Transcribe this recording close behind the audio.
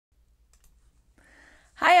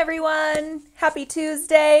everyone. Happy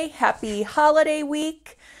Tuesday. Happy holiday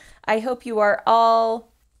week. I hope you are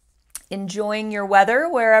all enjoying your weather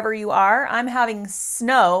wherever you are. I'm having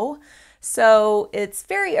snow, so it's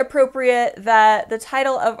very appropriate that the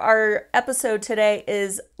title of our episode today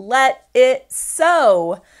is Let It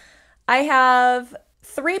Sow. I have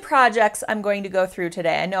 3 projects I'm going to go through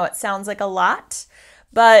today. I know it sounds like a lot,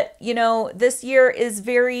 but this year is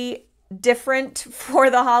very different for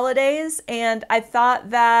the holidays, and I thought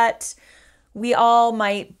that we all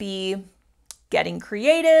might be getting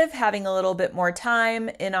creative, having a little bit more time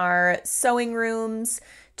in our sewing rooms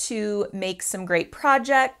to make some great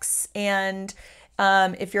projects. And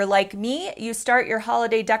if you're like me, you start your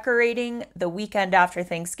holiday decorating the weekend after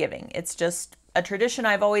Thanksgiving. It's just a tradition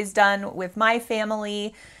I've always done with my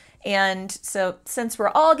family. And so since we're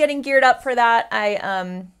all getting geared up for that,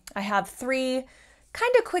 I have 3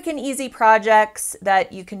 kind of quick and easy projects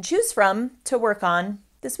that you can choose from to work on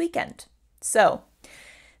this weekend. So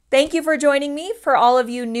thank you for joining me. For all of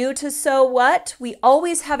you new to Sew What, we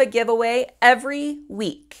always have a giveaway every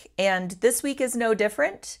week, and this week is no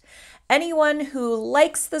different. Anyone who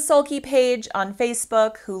likes the Sulky page on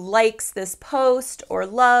Facebook, who likes this post or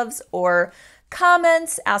loves or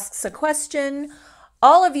comments, asks a question,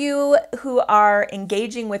 all of you who are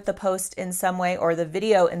engaging with the post in some way or the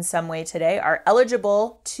video in some way today are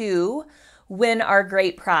eligible to win our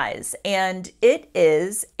great prize. And it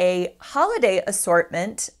is a holiday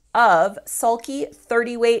assortment of Sulky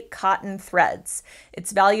 30-weight cotton threads.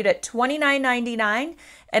 It's valued at $29.99,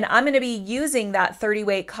 and I'm going to be using that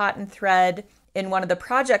 30-weight cotton thread in one of the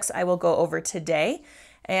projects I will go over today.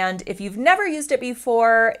 And if you've never used it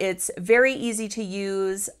before, it's very easy to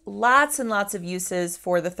use. Lots and lots of uses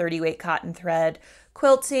for the 30-weight cotton thread,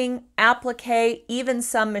 quilting, applique, even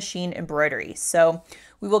some machine embroidery. So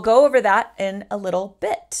we will go over that in a little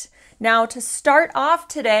bit. Now, to start off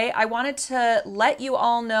today, I wanted to let you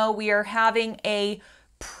all know we are having a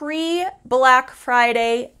pre-Black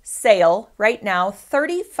Friday sale right now,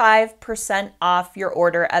 35% off your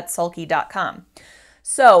order at sulky.com.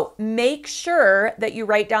 So make sure that you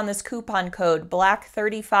write down this coupon code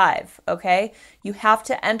BLACK35, okay? You have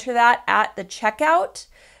to enter that at the checkout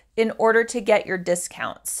in order to get your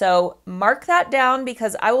discount. So mark that down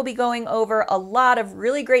because I will be going over a lot of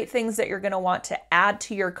really great things that you're going to want to add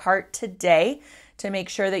to your cart today to make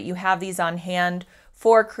sure that you have these on hand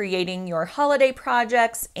for creating your holiday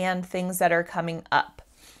projects and things that are coming up.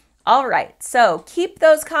 All right, so keep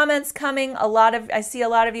those comments coming. I see a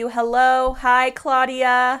lot of you. Hello, hi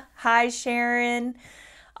Claudia, hi Sharon.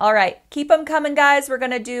 All right, keep them coming, guys. We're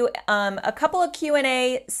gonna do a couple of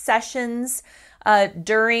Q&A sessions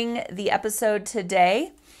during the episode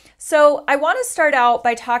today. So I want to start out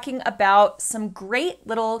by talking about some great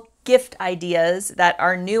little gift ideas that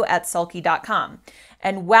are new at sulky.com.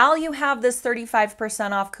 And while you have this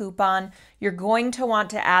 35% off coupon, you're going to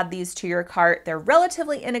want to add these to your cart. They're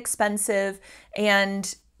relatively inexpensive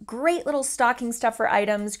and great little stocking stuffer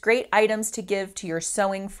items, great items to give to your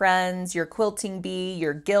sewing friends, your quilting bee,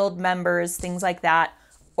 your guild members, things like that,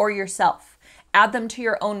 or yourself. Add them to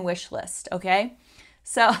your own wish list, okay?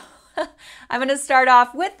 So I'm going to start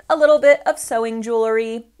off with a little bit of sewing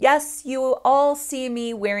jewelry. Yes, you all see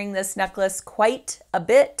me wearing this necklace quite a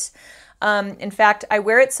bit. In fact, I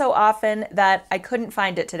wear it so often that I couldn't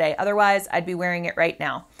find it today. Otherwise, I'd be wearing it right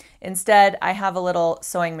now. Instead, I have a little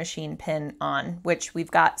sewing machine pin on, which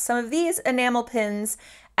we've got some of these enamel pins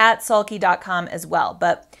at sulky.com as well.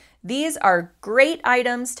 But these are great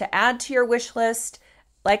items to add to your wish list.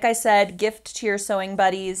 Like I said, gift to your sewing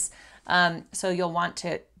buddies. So you'll want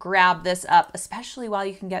to grab this up, especially while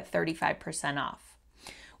you can get 35% off.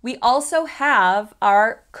 We also have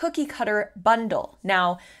our cookie cutter bundle.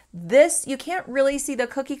 Now, this, you can't really see the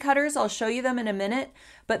cookie cutters. I'll show you them in a minute,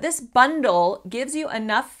 but this bundle gives you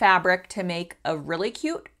enough fabric to make a really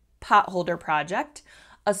cute pot holder project,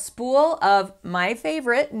 a spool of my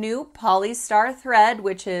favorite new polystar thread,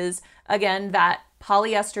 which is, again, that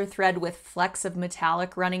polyester thread with flecks of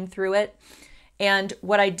metallic running through it. And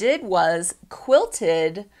what I did was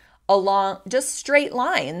quilted along just straight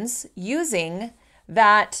lines using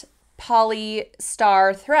that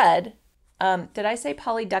polystar thread. Did I say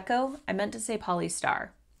polydeco? I meant to say polystar.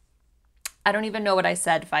 I don't even know what I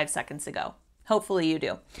said 5 seconds ago. Hopefully you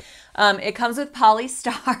do. It comes with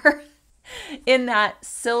polystar in that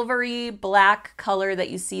silvery black color that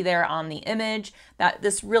you see there on the image,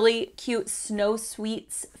 this really cute Snow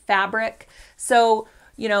Sweets fabric. So,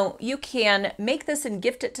 you can make this and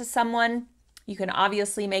gift it to someone. You can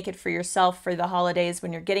obviously make it for yourself for the holidays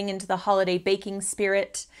when you're getting into the holiday baking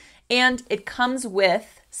spirit. And it comes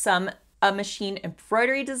with some a machine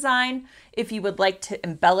embroidery design, if you would like to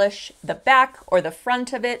embellish the back or the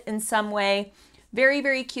front of it in some way. Very,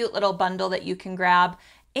 very cute little bundle that you can grab.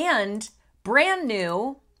 And brand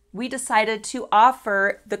new, we decided to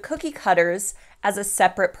offer the cookie cutters as a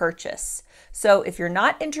separate purchase. So if you're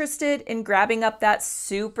not interested in grabbing up that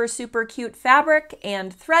super, super cute fabric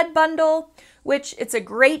and thread bundle, which it's a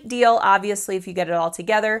great deal, obviously, if you get it all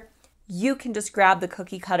together, you can just grab the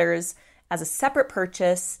cookie cutters as a separate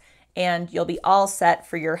purchase and you'll be all set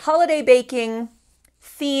for your holiday baking,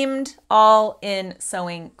 themed, all in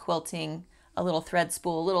sewing, quilting, a little thread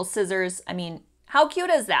spool, little scissors. I mean, how cute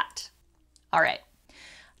is that? All right.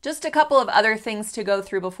 Just a couple of other things to go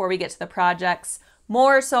through before we get to the projects.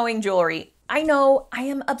 More sewing jewelry. I know, I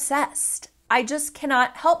am obsessed. I just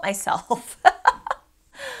cannot help myself.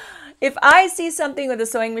 If I see something with a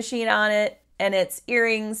sewing machine on it and it's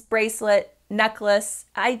earrings, bracelet, necklace,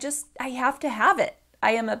 I have to have it.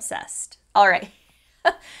 I am obsessed. All right.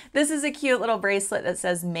 This is a cute little bracelet that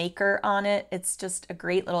says maker on it. It's just a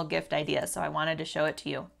great little gift idea, so I wanted to show it to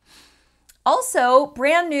you. Also,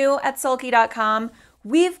 brand new at sulky.com,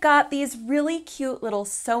 we've got these really cute little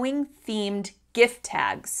sewing themed gift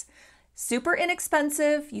tags. Super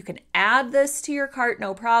inexpensive. You can add this to your cart,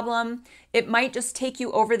 no problem. It might just take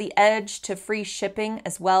you over the edge to free shipping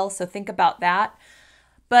as well, so think about that.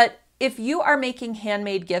 But if you are making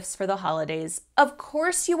handmade gifts for the holidays, of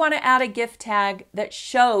course you want to add a gift tag that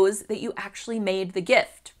shows that you actually made the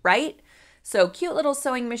gift, right? So cute little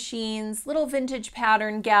sewing machines, little vintage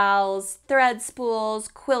pattern gals, thread spools,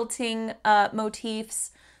 quilting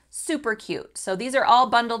motifs, super cute. So these are all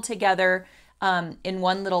bundled together in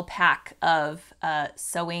one little pack of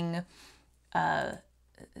sewing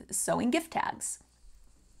gift tags.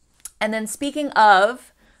 And then speaking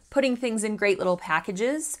of putting things in great little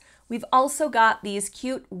packages, we've also got these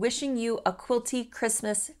cute wishing you a quilty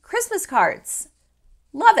Christmas cards.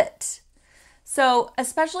 Love it. So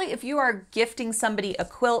especially if you are gifting somebody a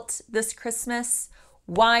quilt this Christmas,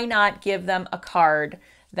 why not give them a card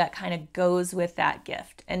that kind of goes with that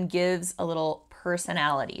gift and gives a little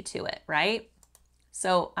personality to it, right?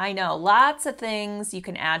 So I know lots of things you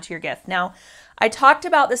can add to your gift. Now, I talked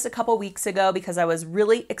about this a couple weeks ago because I was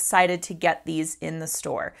really excited to get these in the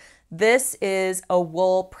store. This is a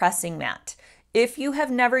wool pressing mat. If you have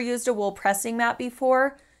never used a wool pressing mat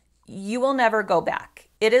before, you will never go back.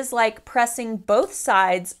 It is like pressing both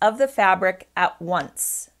sides of the fabric at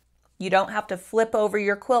once. You don't have to flip over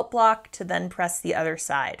your quilt block to then press the other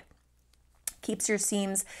side. Keeps your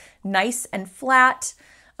seams nice and flat,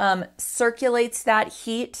 circulates that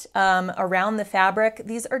heat around the fabric.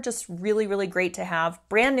 These are just really, really great to have.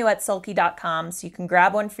 Brand new at sulky.com, so you can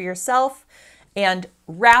grab one for yourself and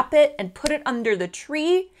wrap it and put it under the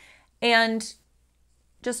tree and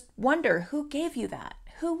just wonder who gave you that?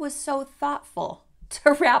 Who was so thoughtful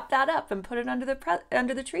to wrap that up and put it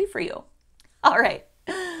under the tree for you? All right.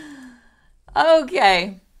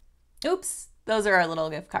 Okay. Oops, those are our little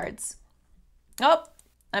gift cards. Oh,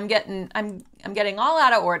 I'm getting all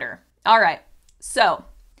out of order. All right. So,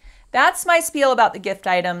 that's my spiel about the gift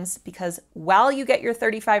items, because while you get your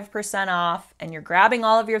 35% off and you're grabbing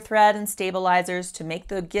all of your thread and stabilizers to make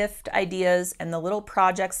the gift ideas and the little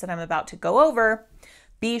projects that I'm about to go over,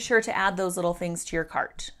 be sure to add those little things to your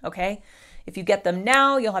cart, okay? If you get them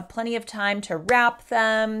now, you'll have plenty of time to wrap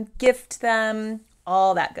them, gift them,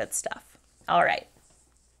 all that good stuff. All right.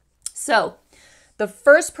 So the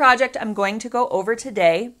first project I'm going to go over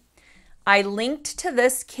today, I linked to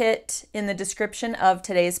this kit in the description of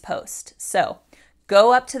today's post. So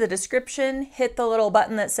go up to the description, hit the little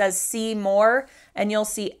button that says see more, and you'll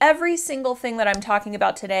see every single thing that I'm talking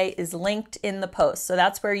about today is linked in the post. So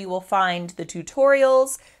that's where you will find the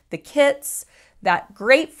tutorials, the kits, that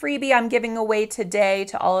great freebie I'm giving away today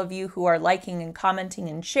to all of you who are liking and commenting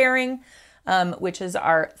and sharing, which is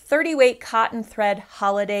our 30-weight cotton thread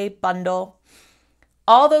holiday bundle.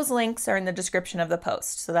 All those links are in the description of the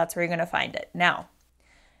post, so that's where you're going to find it. Now,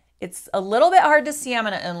 it's a little bit hard to see. I'm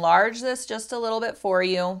going to enlarge this just a little bit for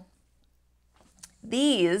you.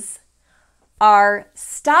 These are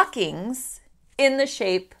stockings in the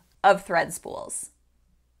shape of thread spools,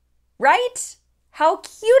 right? How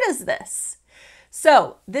cute is this?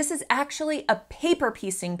 So this is actually a paper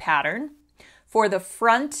piecing pattern for the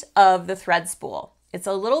front of the thread spool. It's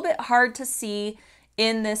a little bit hard to see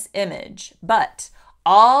in this image, but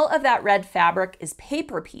all of that red fabric is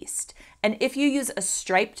paper pieced. And if you use a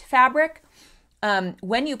striped fabric,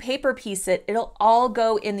 when you paper piece it, it'll all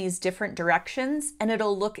go in these different directions and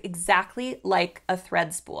it'll look exactly like a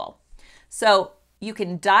thread spool. So you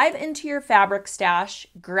can dive into your fabric stash,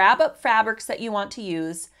 grab up fabrics that you want to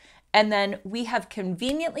use, And then we have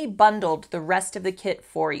conveniently bundled the rest of the kit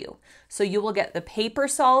for you. So you will get the paper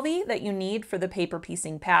solvy that you need for the paper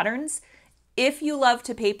piecing patterns. If you love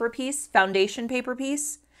to paper piece, foundation paper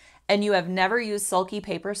piece, and you have never used sulky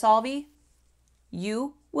paper solvy,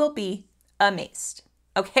 you will be amazed.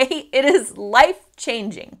 Okay? It is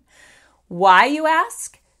life-changing. Why, you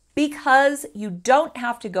ask? Because you don't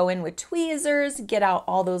have to go in with tweezers, get out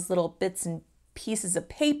all those little bits and pieces of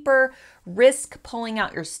paper, risk pulling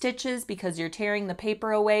out your stitches because you're tearing the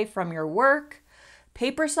paper away from your work.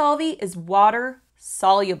 Paper solvy is water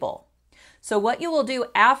soluble. So what you will do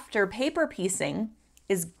after paper piecing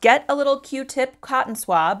is get a little Q-tip cotton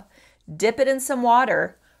swab, dip it in some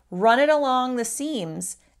water, run it along the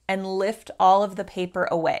seams, and lift all of the paper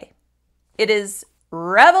away. It is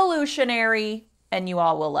revolutionary, and you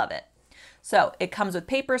all will love it. So it comes with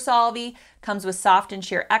paper solvy, comes with soft and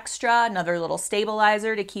sheer extra, another little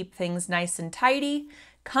stabilizer to keep things nice and tidy,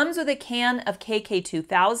 comes with a can of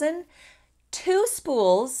KK2000, 2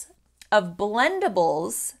 spools of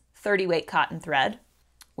blendables 30 weight cotton thread,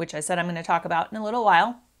 which I said I'm going to talk about in a little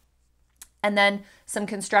while, and then some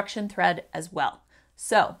construction thread as well.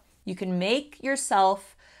 So you can make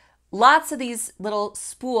yourself lots of these little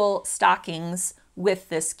spool stockings with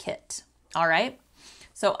this kit. All right.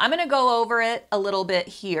 So I'm going to go over it a little bit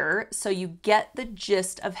here so you get the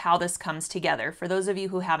gist of how this comes together. For those of you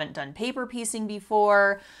who haven't done paper piecing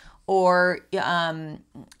before, or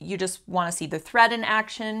you just want to see the thread in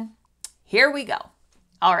action, here we go.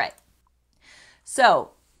 All right.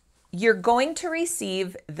 So you're going to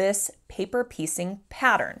receive this paper piecing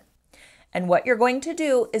pattern. And what you're going to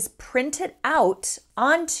do is print it out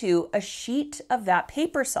onto a sheet of that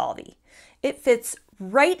paper solvy. It fits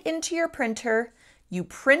right into your printer. You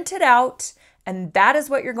print it out, and that is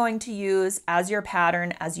what you're going to use as your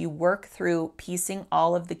pattern as you work through piecing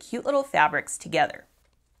all of the cute little fabrics together.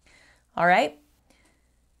 All right?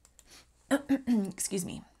 Excuse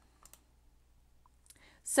me.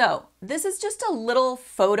 So this is just a little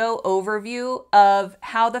photo overview of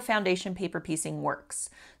how the foundation paper piecing works.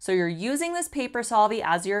 So you're using this paper solvy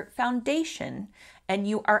as your foundation, and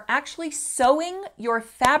you are actually sewing your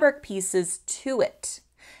fabric pieces to it.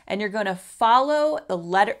 And you're going to follow the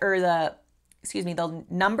the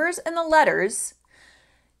numbers and the letters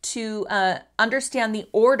to understand the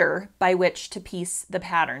order by which to piece the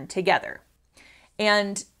pattern together.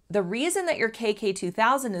 And the reason that your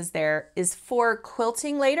KK2000 is there is for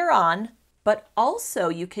quilting later on, but also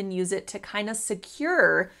you can use it to kind of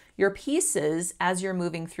secure your pieces as you're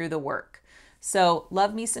moving through the work. So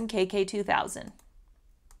love me some KK2000.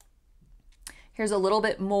 Here's a little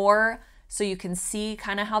bit more so you can see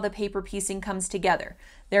kind of how the paper piecing comes together.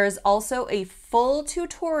 There is also a full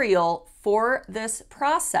tutorial for this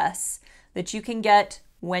process that you can get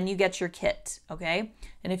when you get your kit, okay?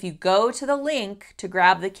 And if you go to the link to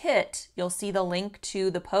grab the kit, you'll see the link to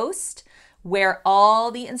the post where all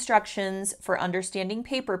the instructions for understanding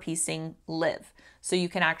paper piecing live. So you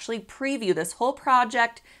can actually preview this whole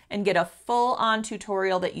project and get a full-on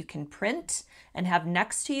tutorial that you can print and have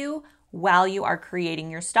next to you while you are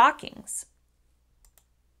creating your stockings.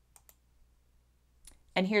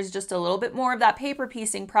 And here's just a little bit more of that paper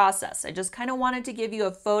piecing process. I just kind of wanted to give you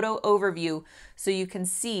a photo overview so you can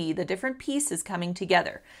see the different pieces coming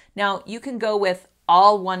together. Now, you can go with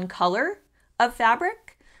all one color of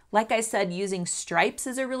fabric. Like I said, using stripes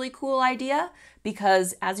is a really cool idea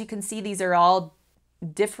because as you can see, these are all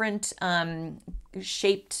different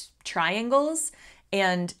shaped triangles.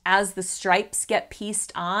 And as the stripes get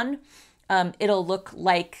pieced on, it'll look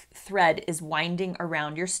like thread is winding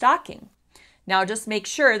around your stocking. Now just make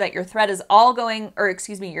sure that your thread is all going, or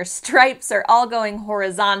excuse me, your stripes are all going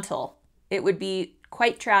horizontal. It would be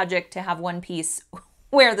quite tragic to have one piece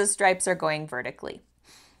where the stripes are going vertically.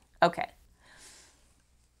 Okay.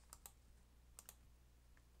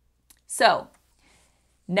 So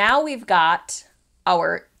now we've got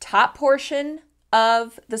our top portion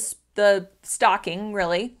of the stocking,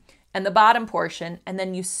 really, and the bottom portion, and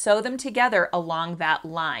then you sew them together along that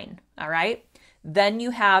line, all right? Then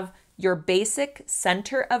you have your basic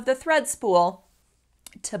center of the thread spool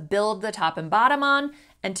to build the top and bottom on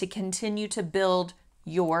and to continue to build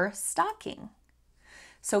your stocking.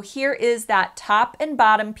 So here is that top and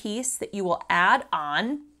bottom piece that you will add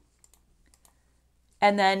on,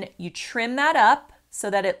 and then you trim that up so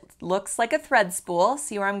that it looks like a thread spool.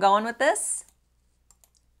 See where I'm going with this?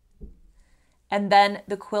 And then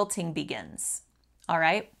the quilting begins, all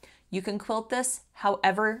right? You can quilt this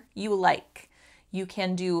however you like. You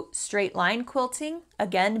can do straight line quilting,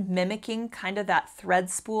 again, mimicking kind of that thread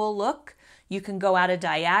spool look. You can go at a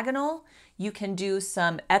diagonal. You can do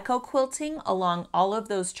some echo quilting along all of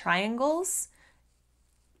those triangles,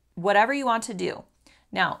 whatever you want to do.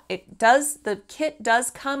 Now, the kit does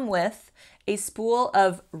come with a spool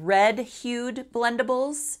of red hued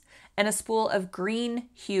blendables and a spool of green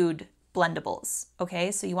hued blendables. Okay,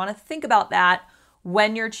 so you want to think about that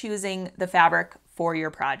when you're choosing the fabric for your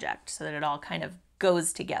project so that it all kind of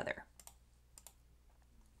goes together.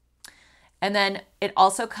 And then it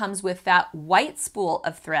also comes with that white spool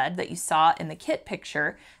of thread that you saw in the kit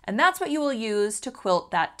picture, and that's what you will use to quilt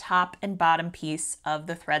that top and bottom piece of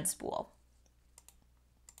the thread spool.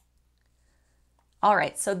 All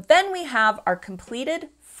right, so then we have our completed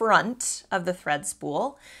front of the thread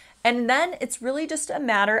spool, and then it's really just a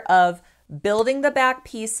matter of building the back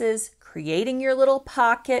pieces, creating your little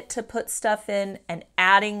pocket to put stuff in, and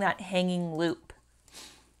adding that hanging loop.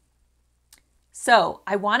 So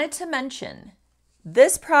I wanted to mention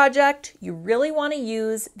this project, you really want to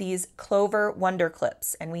use these Clover Wonder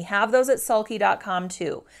Clips, and we have those at sulky.com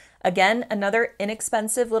too. Again, another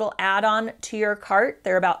inexpensive little add-on to your cart.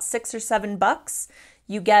 They're about $6 or $7.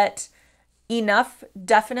 You get enough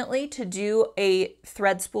definitely to do a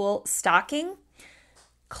thread spool stocking.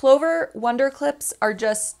 Clover Wonder Clips are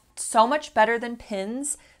just so much better than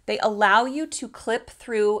pins. They allow you to clip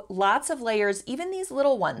through lots of layers. Even these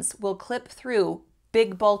little ones will clip through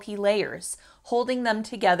big bulky layers, holding them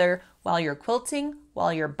together while you're quilting,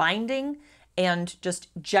 while you're binding, and just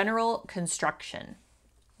general construction.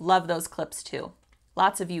 Love those clips too.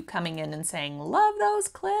 Lots of you coming in and saying, love those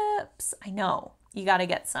clips. I know, you got to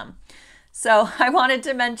get some. So I wanted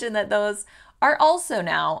to mention that those are also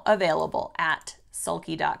now available at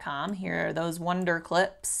sulky.com. Here are those Wonder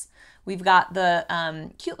Clips. We've got the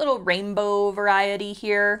cute little rainbow variety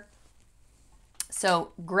here.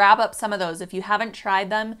 So grab up some of those. If you haven't tried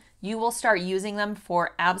them, you will start using them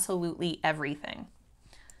for absolutely everything.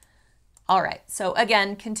 All right, so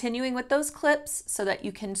again, continuing with those clips so that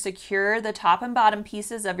you can secure the top and bottom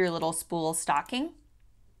pieces of your little spool stocking.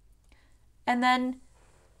 And then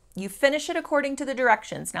you finish it according to the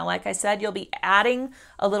directions. Now, like I said, you'll be adding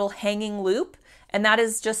a little hanging loop, and that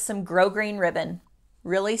is just some grosgrain ribbon.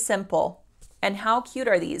 Really simple. And how cute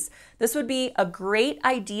are these? This would be a great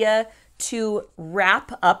idea to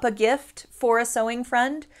wrap up a gift for a sewing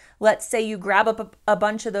friend. Let's say you grab up a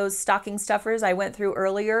bunch of those stocking stuffers I went through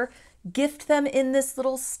earlier, gift them in this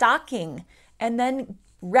little stocking, and then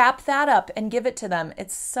wrap that up and give it to them.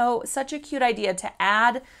 It's such a cute idea to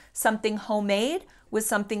add something homemade with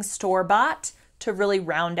something store-bought to really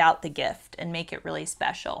round out the gift and make it really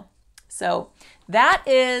special. So that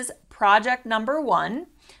is project number 1.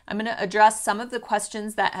 I'm going to address some of the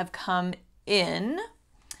questions that have come in.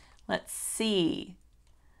 Let's see.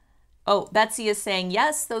 Oh, Betsy is saying,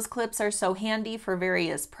 yes, those clips are so handy for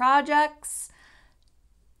various projects.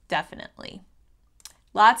 Definitely.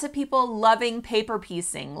 Lots of people loving paper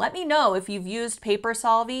piecing. Let me know if you've used Paper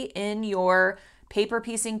Solvy in your paper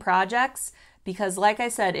piecing projects, because like I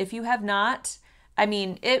said, if you have not, I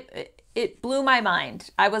mean, it blew my mind.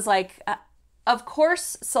 I was like, of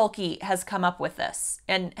course Sulky has come up with this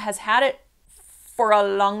and has had it for a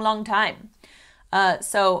long, long time.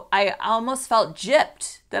 So I almost felt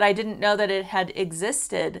gypped that I didn't know that it had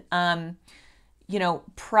existed, you know,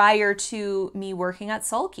 prior to me working at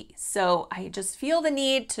Sulky. So I just feel the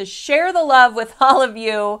need to share the love with all of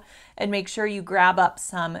you and make sure you grab up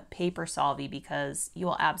some Paper Solvy because you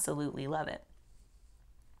will absolutely love it.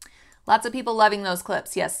 Lots of people loving those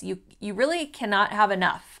clips. Yes, you really cannot have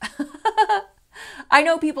enough. I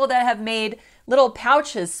know people that have made little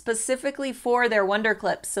pouches specifically for their Wonder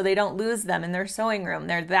Clips so they don't lose them in their sewing room.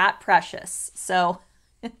 They're that precious. So,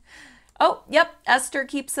 oh, yep, Esther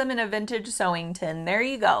keeps them in a vintage sewing tin. There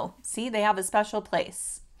you go. See, they have a special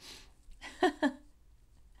place.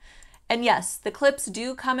 And yes, the clips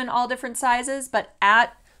do come in all different sizes, but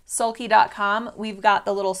at sulky.com, we've got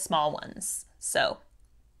the little small ones. So,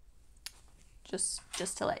 just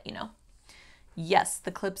to let you know. Yes,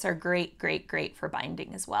 the clips are great, great, great for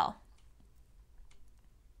binding as well.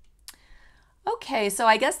 Okay, so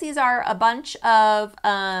I guess these are a bunch of,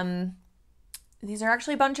 these are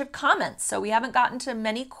actually a bunch of comments. So we haven't gotten to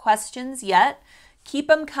many questions yet. Keep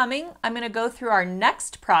them coming. I'm going to go through our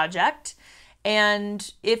next project. And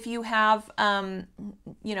if you have,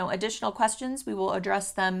 you know, additional questions, we will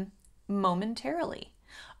address them momentarily.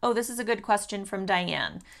 Oh, this is a good question from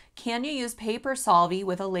Diane. Can you use Paper Solvy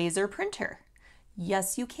with a laser printer?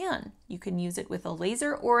 Yes, you can. You can use it with a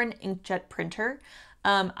laser or an inkjet printer.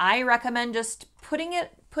 I recommend just putting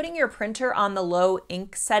your printer on the low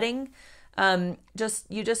ink setting.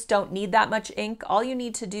 You just don't need that much ink. All you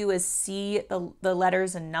need to do is see the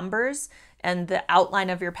letters and numbers, and the outline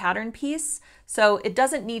of your pattern piece. So it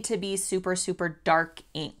doesn't need to be super, super dark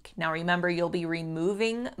ink. Now remember, you'll be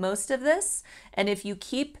removing most of this. And if you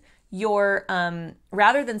keep your,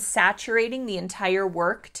 rather than saturating the entire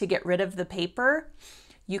work to get rid of the paper,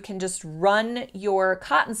 you can just run your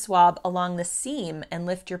cotton swab along the seam and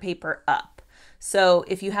lift your paper up. So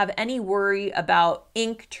if you have any worry about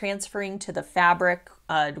ink transferring to the fabric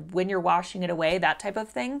when you're washing it away, that type of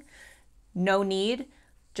thing, no need.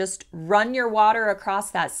 Just run your water across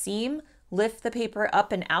that seam, lift the paper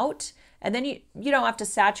up and out, and then you don't have to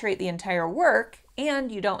saturate the entire work,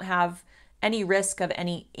 and you don't have any risk of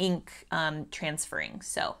any ink transferring.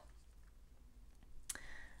 So,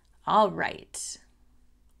 all right.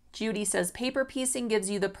 Judy says, paper piecing gives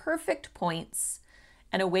you the perfect points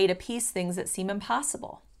and a way to piece things that seem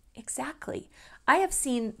impossible. Exactly. I have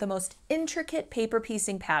seen the most intricate paper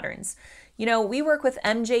piecing patterns. You know, we work with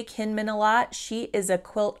MJ Kinman a lot. She is a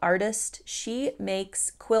quilt artist. She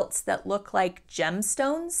makes quilts that look like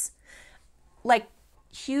gemstones, like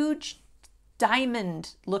huge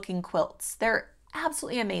diamond looking quilts. They're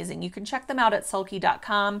absolutely amazing. You can check them out at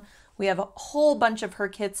sulky.com. We have a whole bunch of her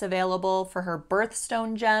kits available for her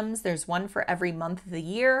birthstone gems. There's one for every month of the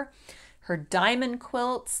year. Her diamond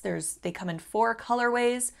quilts, they come in 4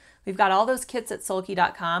 colorways. We've got all those kits at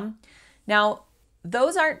sulky.com. Now,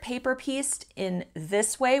 those aren't paper pieced in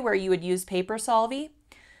this way where you would use paper solvy,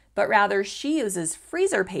 but rather she uses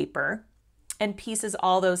freezer paper and pieces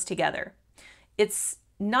all those together. It's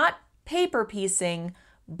not paper piecing,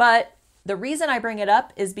 but the reason I bring it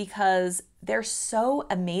up is because they're so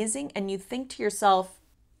amazing and you think to yourself,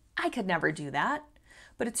 I could never do that.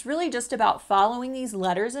 But it's really just about following these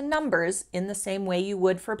letters and numbers in the same way you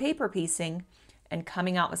would for paper piecing and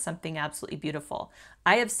coming out with something absolutely beautiful.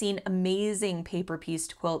 I have seen amazing paper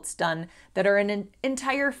pieced quilts done that are an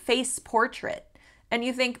entire face portrait. And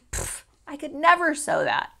you think, I could never sew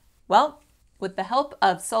that. Well, with the help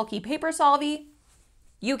of Sulky Paper Solvy,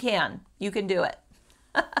 you can do it.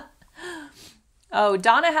 Oh,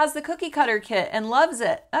 Donna has the cookie cutter kit and loves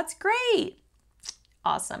it. That's great.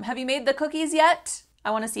 Awesome. Have you made the cookies yet?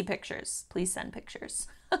 I want to see pictures. Please send pictures.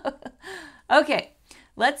 Okay,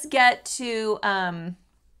 let's get to,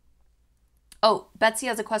 oh, Betsy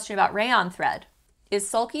has a question about rayon thread. Is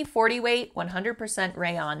Sulky 40 weight 100%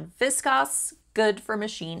 rayon viscose good for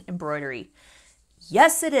machine embroidery?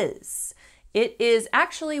 Yes, it is. It is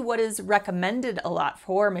actually what is recommended a lot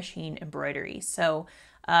for machine embroidery. So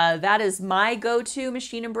that is my go-to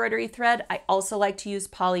machine embroidery thread. I also like to use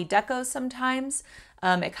Poly Deco sometimes.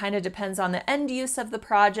 It kind of depends on the end use of the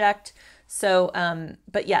project. So,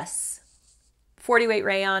 but yes, 40 weight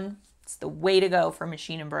rayon, it's the way to go for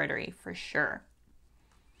machine embroidery for sure.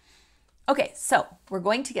 Okay, so we're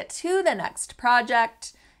going to get to the next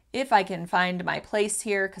project. If I can find my place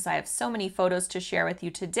here, because I have so many photos to share with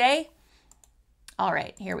you today. All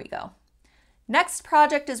right, here we go. Next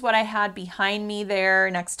project is what I had behind me there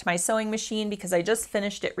next to my sewing machine because I just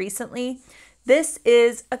finished it recently. This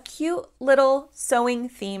is a cute little sewing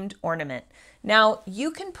themed ornament. Now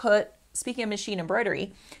you can put, speaking of machine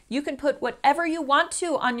embroidery, you can put whatever you want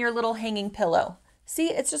to on your little hanging pillow.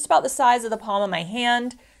 See, it's just about the size of the palm of my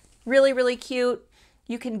hand. Really, really cute.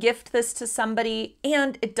 You can gift this to somebody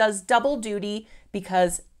and it does double duty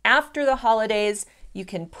because after the holidays, you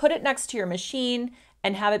can put it next to your machine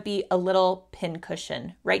and have it be a little pin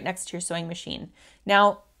cushion right next to your sewing machine.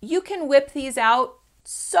 Now, you can whip these out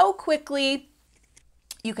so quickly.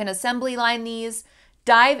 You can assembly line these,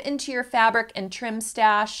 dive into your fabric and trim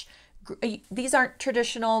stash. These aren't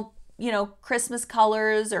traditional, Christmas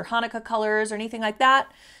colors or Hanukkah colors or anything like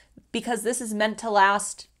that, because this is meant to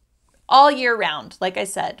last all year round. Like I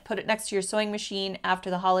said, put it next to your sewing machine after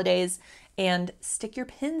the holidays and stick your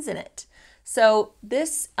pins in it. So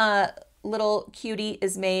this little cutie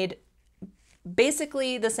is made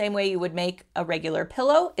basically the same way you would make a regular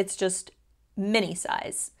pillow. It's just mini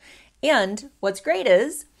size. And what's great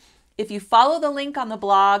is if you follow the link on the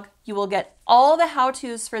blog, you will get all the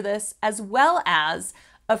how-tos for this as well as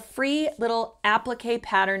a free little applique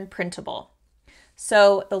pattern printable.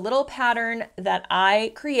 So the little pattern that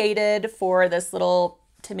I created for this little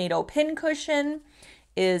tomato pin cushion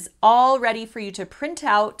is all ready for you to print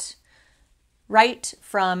out right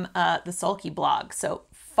from the Sulky blog. So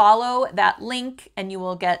follow that link and you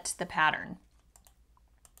will get the pattern.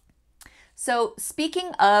 So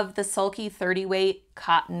speaking of the Sulky 30 weight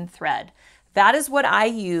cotton thread, that is what I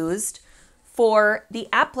used for the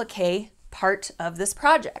applique part of this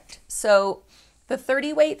project. So the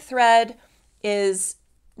 30 weight thread is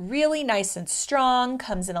really nice and strong,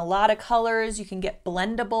 comes in a lot of colors. You can get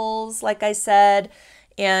blendables, like I said,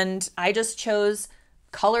 and I just chose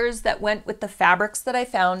colors that went with the fabrics that I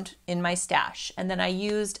found in my stash. And then I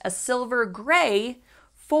used a silver gray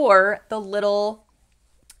for the little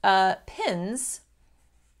pins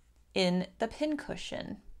in the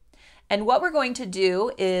pincushion. And what we're going to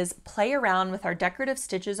do is play around with our decorative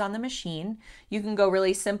stitches on the machine. You can go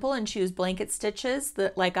really simple and choose blanket stitches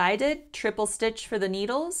like I did, triple stitch for the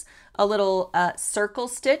needles, a little circle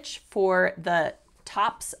stitch for the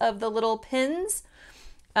tops of the little pins,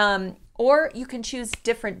 or you can choose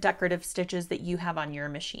different decorative stitches that you have on your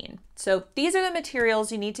machine. So these are the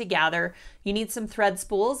materials you need to gather. You need some thread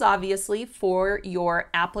spools, obviously, for your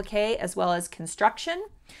applique as well as construction,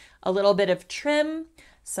 a little bit of trim,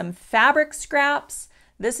 some fabric scraps.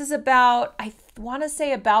 This is about, I want to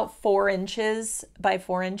say about 4 inches by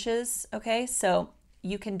 4 inches. Okay, so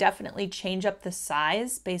you can definitely change up the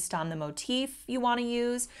size based on the motif you want to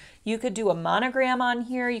use. You could do a monogram on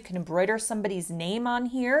here. You can embroider somebody's name on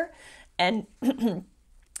here and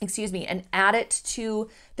excuse me, and add it to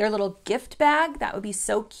their little gift bag. That would be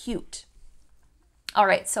so cute. All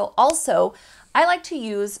right, so also I like to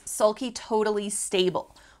use Sulky Totally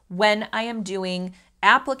Stable when I am doing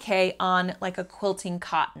applique on like a quilting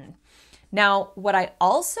cotton. Now, what I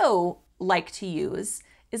also like to use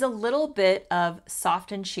is a little bit of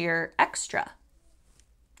Soft and Sheer Extra.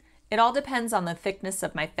 It all depends on the thickness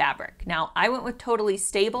of my fabric. Now, I went with Totally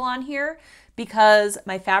Stable on here because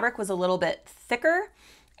my fabric was a little bit thicker,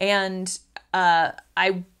 and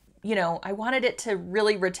I wanted it to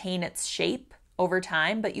really retain its shape over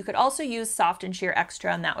time, but you could also use Soft and Sheer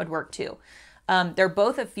Extra and that would work too. They're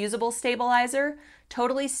both a fusible stabilizer.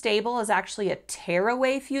 Totally Stable is actually a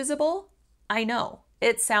tearaway fusible. I know,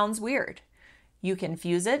 it sounds weird. You can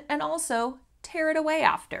fuse it and also tear it away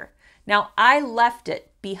after. Now, I left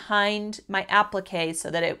it behind my applique so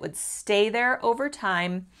that it would stay there over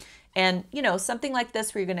time. And, you know, something like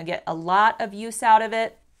this where you're going to get a lot of use out of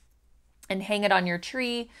it and hang it on your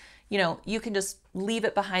tree, you know, you can just leave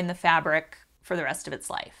it behind the fabric for the rest of its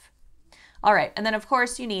life. All right, and then of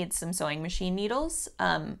course you need some sewing machine needles,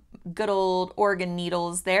 good old Oregon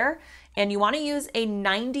needles there, and you want to use a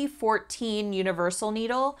 90-14 universal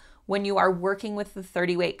needle when you are working with the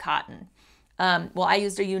 30 weight cotton. Well, I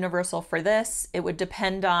used a universal for this. It would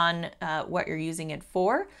depend on what you're using it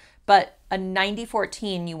for, but a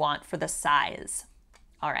 90-14 you want for the size.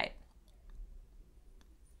 All right.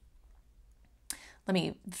 Let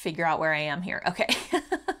me figure out where I am here. Okay.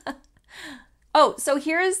 Oh, so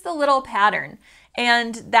here is the little pattern,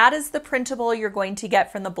 and that is the printable you're going to get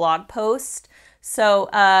from the blog post. So,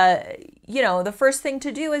 you know, the first thing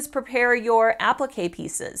to do is prepare your applique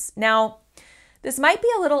pieces. Now, this might be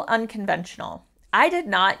a little unconventional. I did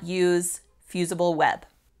not use fusible web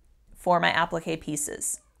for my applique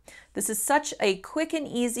pieces. This is such a quick and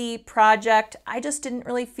easy project. I just didn't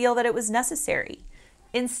really feel that it was necessary.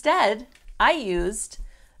 Instead, I used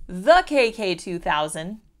the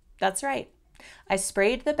KK2000. That's right. I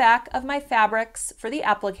sprayed the back of my fabrics for the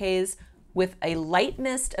appliques with a light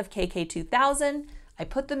mist of KK2000. I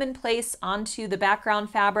put them in place onto the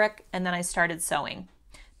background fabric, and then I started sewing.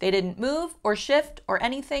 They didn't move or shift or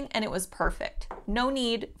anything, and it was perfect. No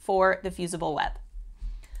need for the fusible web.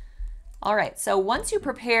 All right, so once you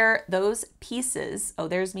prepare those pieces, oh,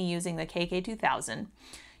 there's me using the KK2000,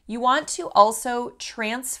 you want to also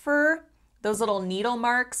transfer those little needle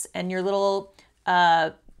marks and your little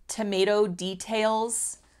tomato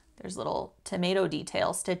details, there's little tomato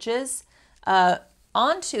detail stitches,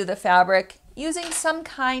 onto the fabric using some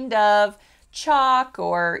kind of chalk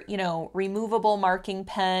or, you know, removable marking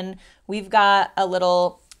pen. We've got a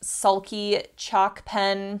little Sulky chalk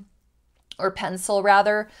pen, or pencil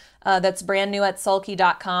rather, that's brand new at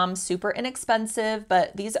sulky.com, super inexpensive,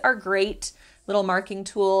 but these are great little marking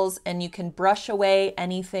tools, and you can brush away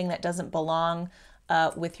anything that doesn't belong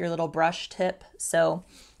with your little brush tip. So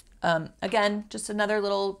again, just another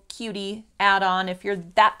little cutie add-on. If you're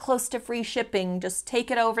that close to free shipping, just take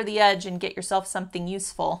it over the edge and get yourself something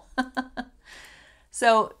useful.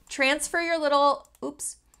 So transfer your little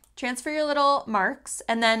marks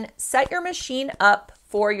and then set your machine up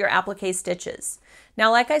for your applique stitches.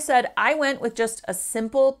 Now, like I said, I went with just a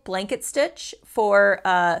simple blanket stitch for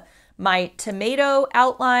my tomato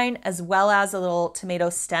outline as well as a little tomato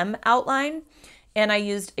stem outline. And I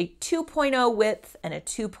used a 2.0 width and a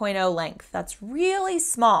 2.0 length. That's really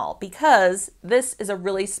small because this is a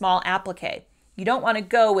really small applique. You don't want to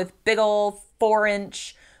go with big old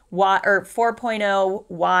 4-inch wide or 4.0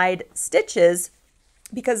 wide stitches,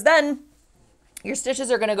 because then your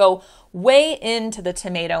stitches are going to go way into the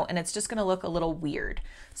tomato and it's just going to look a little weird.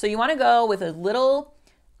 So you want to go with a little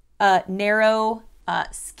narrow,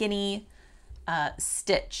 skinny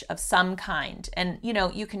stitch of some kind. And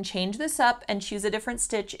you can change this up and choose a different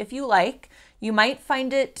stitch if you like. You might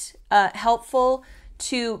find it helpful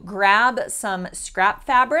to grab some scrap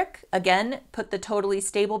fabric, again, put the Totally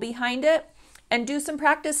Stable behind it, and do some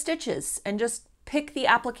practice stitches and just pick the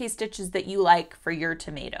applique stitches that you like for your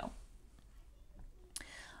tomato.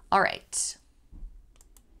 All right.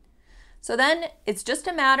 So then it's just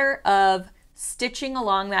a matter of stitching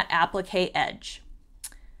along that applique edge.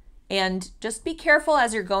 And just be careful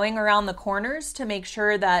as you're going around the corners to make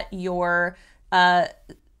sure that your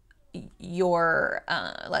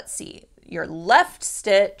left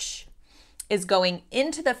stitch is going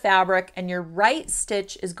into the fabric and your right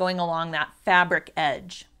stitch is going along that fabric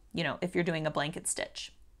edge, if you're doing a blanket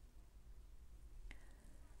stitch.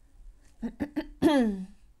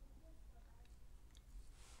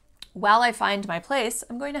 While I find my place,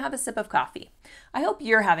 I'm going to have a sip of coffee. I hope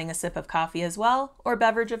you're having a sip of coffee as well, or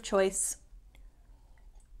beverage of choice.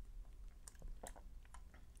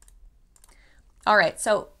 All right,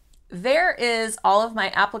 so there is all of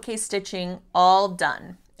my applique stitching all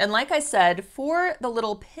done. And like I said, for the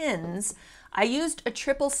little pins, I used a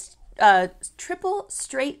triple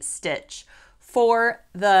straight stitch for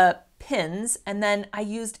the pins, and then I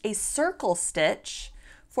used a circle stitch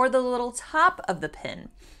for the little top of the pin.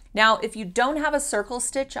 Now, if you don't have a circle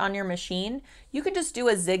stitch on your machine, you could just do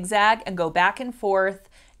a zigzag and go back and forth,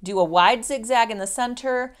 do a wide zigzag in the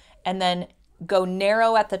center, and then go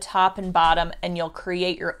narrow at the top and bottom, and you'll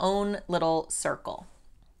create your own little circle.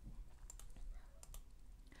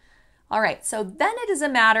 All right, so then it is a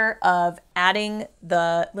matter of adding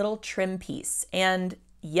the little trim piece. And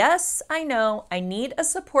yes, I know I need a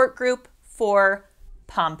support group for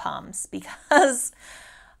pom-poms because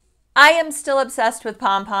I am still obsessed with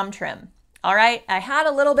pom-pom trim. All right, I had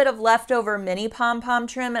a little bit of leftover mini pom-pom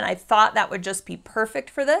trim and I thought that would just be perfect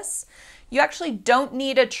for this. You actually don't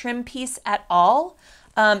need a trim piece at all.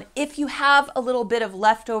 If you have a little bit of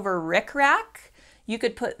leftover rickrack, you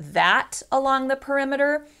could put that along the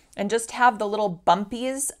perimeter and just have the little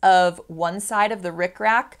bumpies of one side of the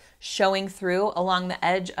rickrack showing through along the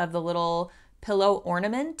edge of the little pillow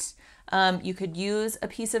ornament. You could use a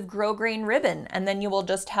piece of grosgrain ribbon and then you will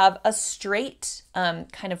just have a straight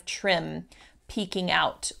kind of trim peeking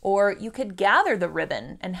out. Or you could gather the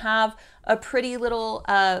ribbon and have a pretty little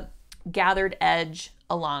gathered edge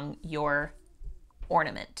along your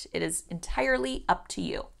ornament. It is entirely up to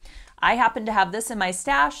you. I happen to have this in my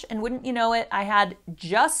stash, and wouldn't you know it, I had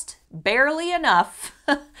just barely enough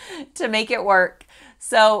to make it work.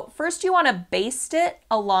 So first you want to baste it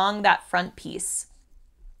along that front piece.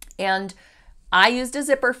 And I used a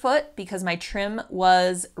zipper foot because my trim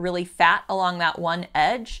was really fat along that one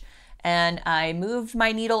edge. And I moved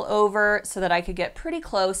my needle over so that I could get pretty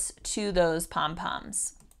close to those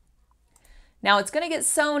pom-poms. Now it's going to get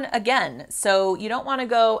sewn again, so you don't want to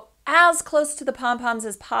go as close to the pom-poms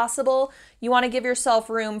as possible. You want to give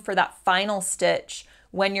yourself room for that final stitch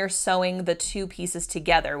when you're sewing the two pieces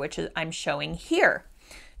together, which I'm showing here.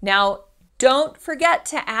 Now, don't forget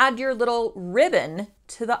to add your little ribbon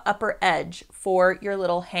to the upper edge for your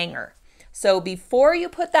little hanger. So before you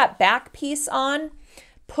put that back piece on,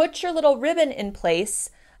 put your little ribbon in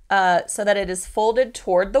place so that it is folded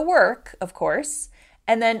toward the work, of course.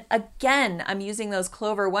 And then again, I'm using those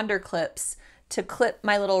Clover Wonder clips to clip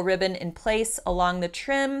my little ribbon in place along the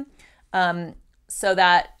trim so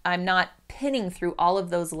that I'm not pinning through all of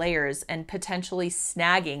those layers and potentially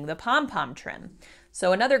snagging the pom-pom trim.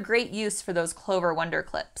 So another great use for those Clover Wonder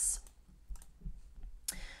clips.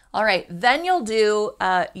 All right, then you'll do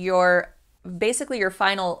basically your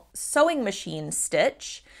final sewing machine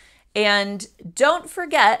stitch. And don't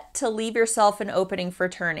forget to leave yourself an opening for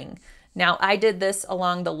turning. Now, I did this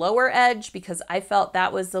along the lower edge because I felt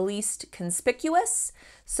that was the least conspicuous.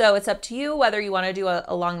 So it's up to you whether you want to do it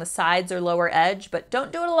along the sides or lower edge, but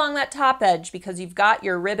don't do it along that top edge because you've got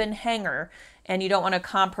your ribbon hanger and you don't want to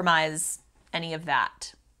compromise any of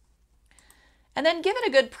that. And then give it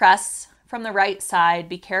a good press from the right side.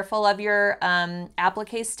 Be careful of your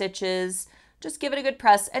applique stitches. Just give it a good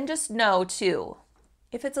press and just know too,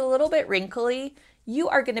 if it's a little bit wrinkly, you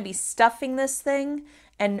are going to be stuffing this thing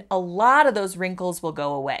and a lot of those wrinkles will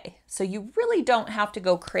go away. So you really don't have to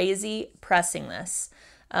go crazy pressing this.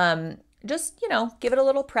 Just, give it a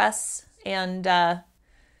little press and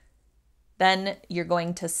then you're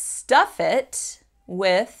going to stuff it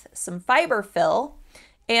with some fiber fill.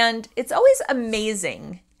 And it's always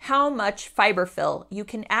amazing how much fiber fill you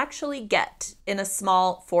can actually get in a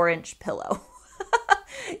small 4-inch pillow.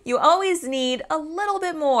 You always need a little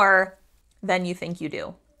bit more than you think you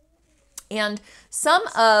do. And some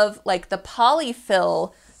of the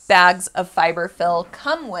polyfill bags of fiber fill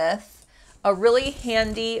come with a really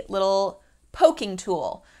handy little poking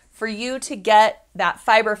tool for you to get that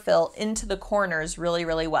fiber fill into the corners really,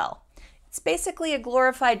 really well. It's basically a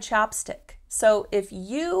glorified chopstick. So if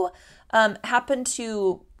you happen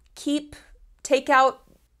to take out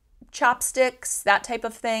chopsticks, that type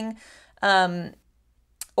of thing,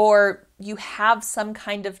 or you have some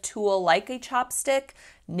kind of tool like a chopstick,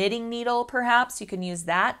 knitting needle perhaps, you can use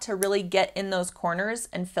that to really get in those corners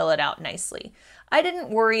and fill it out nicely. I didn't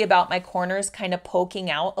worry about my corners kind of poking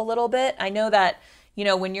out a little bit. I know that, you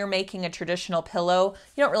know, when you're making a traditional pillow,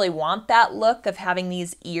 you don't really want that look of having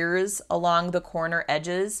these ears along the corner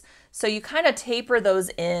edges. So you kind of taper those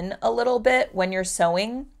in a little bit when you're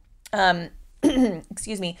sewing,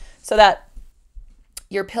 excuse me, so that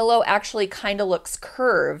your pillow actually kind of looks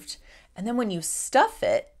curved. And then when you stuff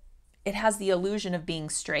it, it has the illusion of being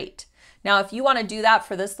straight. Now, if you want to do that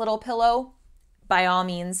for this little pillow, by all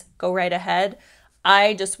means, go right ahead.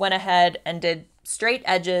 I just went ahead and did straight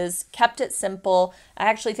edges, kept it simple. I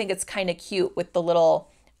actually think it's kind of cute with the little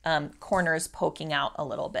corners poking out a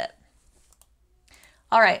little bit.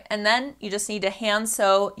 All right, and then you just need to hand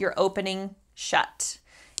sew your opening shut.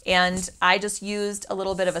 And I just used a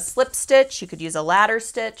little bit of a slip stitch. You could use a ladder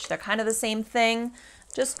stitch. They're kind of the same thing.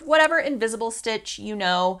 Just whatever invisible stitch you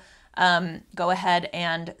know, go ahead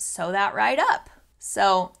and sew that right up.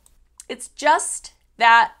 So it's just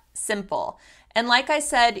that simple. And like I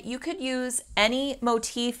said, you could use any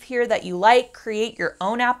motif here that you like, create your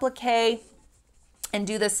own applique and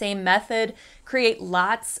do the same method. Create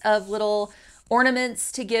lots of little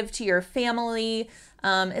ornaments to give to your family.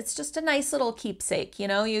 It's just a nice little keepsake. You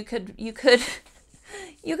know, you could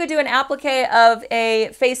do an applique of a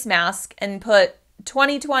face mask and put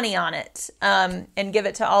 2020 on it and give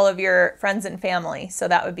it to all of your friends and family. So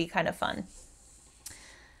that would be kind of fun.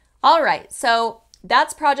 All right, so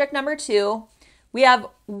that's project number 2. We have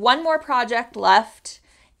one more project left,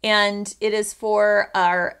 and it is for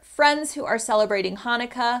our friends who are celebrating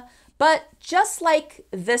Hanukkah. But just like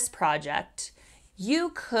this project,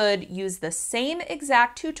 you could use the same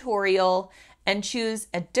exact tutorial and choose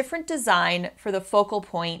a different design for the focal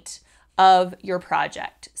point of your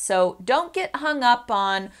project. So don't get hung up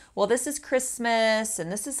on, well, this is Christmas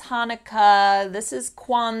and this is Hanukkah, this is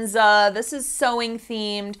Kwanzaa, this is sewing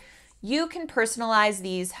themed. You can personalize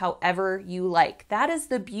these however you like. That is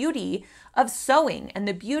the beauty of sewing and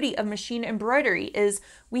the beauty of machine embroidery is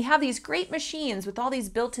we have these great machines with all these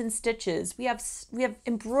built-in stitches. We have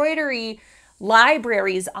embroidery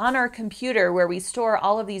libraries on our computer where we store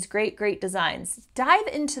all of these great designs. Dive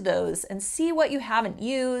into those and see what you haven't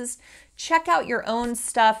used. Check out your own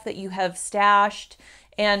stuff that you have stashed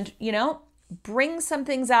and, you know, bring some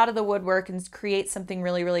things out of the woodwork and create something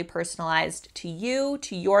really personalized to you,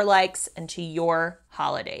 to your likes, and to your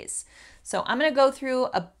holidays. So I'm going to go through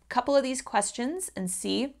a couple of these questions and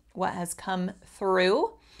see what has come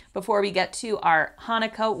through before we get to our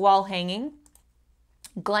Hanukkah wall hanging.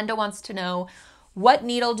 Glenda wants to know, what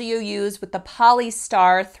needle do you use with the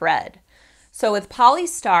Polystar thread? So with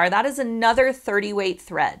Polystar, that is another 30 weight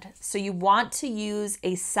thread. So you want to use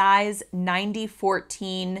a size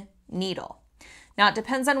 90-14 needle. Now it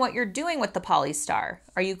depends on what you're doing with the Polystar.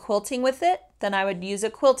 Are you quilting with it? Then I would use a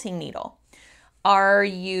quilting needle. Are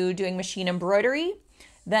you doing machine embroidery?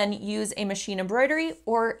 Then use a machine embroidery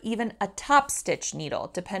or even a top stitch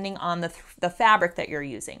needle, depending on the fabric that you're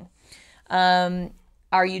using.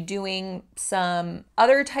 Are you doing some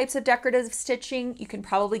other types of decorative stitching? You can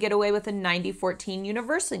probably get away with a 90-14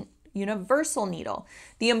 universal needle.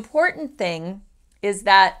 The important thing is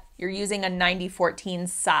that you're using a 90-14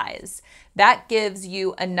 size. That gives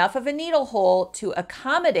you enough of a needle hole to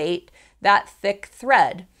accommodate that thick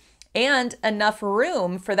thread and enough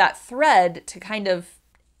room for that thread to kind of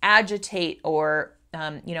agitate or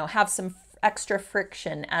you know, have some extra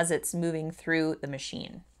friction as it's moving through the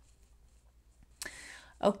machine.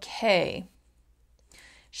 Okay.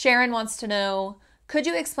 Sharon wants to know, could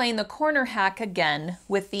you explain the corner hack again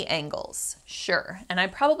with the angles? Sure. And I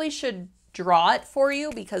probably should draw it for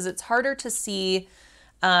you because it's harder to see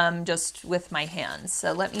just with my hands.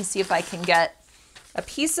 So let me see if I can get a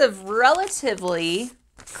piece of relatively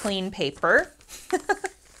clean paper.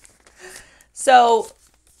 So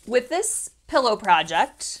with this pillow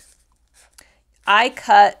project, I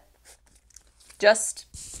cut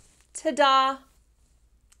just, ta-da,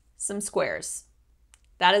 some squares.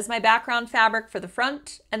 That is my background fabric for the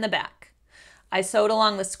front and the back. I sewed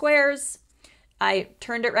along the squares, I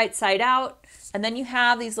turned it right side out, and then you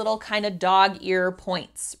have these little kind of dog ear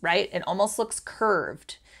points, right? It almost looks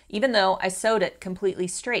curved, even though I sewed it completely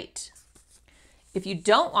straight. If you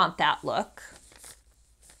don't want that look,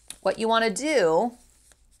 What you want to do,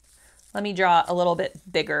 let me draw a little bit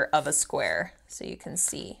bigger of a square so you can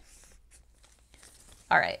see.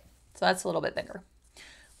 All right, so that's a little bit bigger.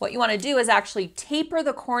 What you want to do is actually taper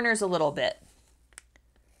the corners a little bit.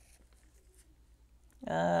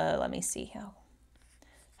 Let me see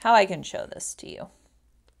how I can show this to you.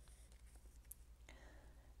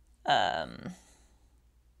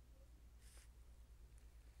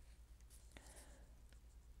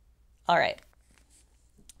 All right,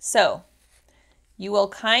 so you will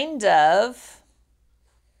kind of,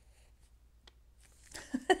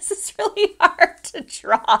 this is really hard to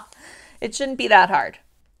draw. It shouldn't be that hard.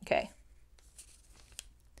 Okay,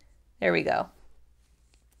 there we go.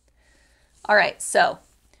 All right, so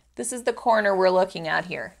this is the corner we're looking at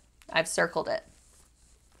here. I've circled it.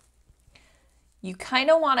 You kind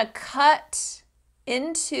of want to cut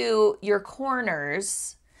into your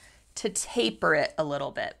corners to taper it a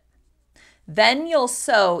little bit. Then you'll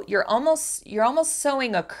sew, you're almost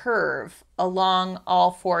sewing a curve along all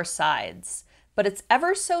four sides, but it's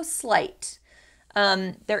ever so slight.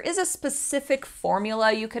 There is a specific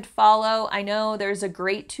formula you could follow. I know there's a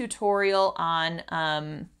great tutorial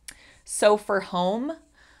on Sew for Home.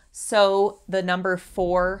 Sew the number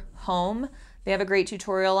 4 home. They have a great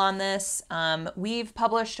tutorial on this. We've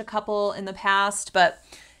published a couple in the past, but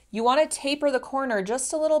you want to taper the corner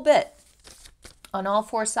just a little bit on all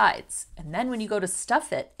four sides. And then when you go to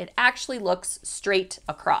stuff it, it actually looks straight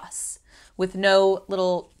across with no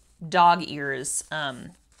little dog ears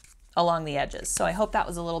along the edges. So I hope that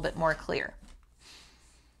was a little bit more clear.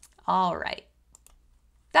 All right.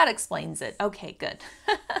 That explains it. Okay, good.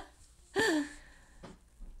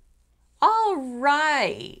 All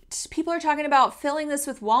right. People are talking about filling this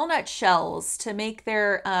with walnut shells to make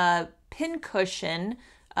their pincushion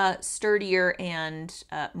sturdier and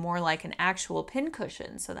more like an actual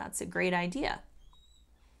pincushion. So that's a great idea.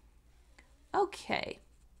 Okay.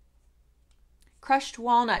 Crushed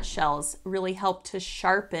walnut shells really help to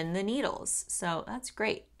sharpen the needles. So that's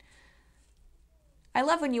great. I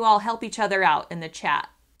love when you all help each other out in the chat.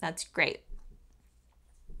 That's great.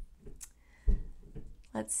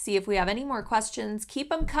 Let's see if we have any more questions. Keep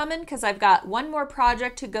them coming because I've got one more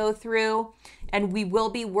project to go through and we will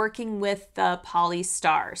be working with the Poly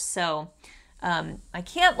Star. So I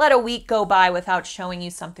can't let a week go by without showing you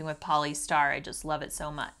something with Poly Star. I just love it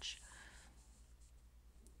so much.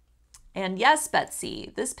 And yes,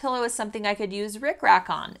 Betsy, this pillow is something I could use rickrack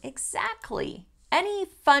on. Exactly. Any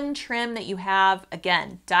fun trim that you have,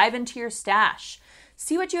 again, dive into your stash.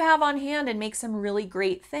 See what you have on hand and make some really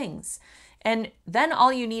great things. And then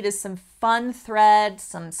all you need is some fun thread,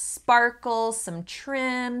 some sparkles, some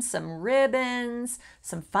trim, some ribbons,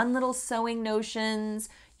 some fun little sewing notions.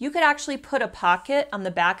 You could actually put a pocket on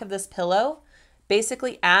the back of this pillow,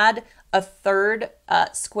 basically add a third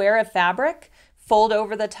square of fabric, fold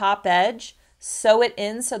over the top edge, sew it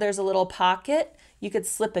in so there's a little pocket. You could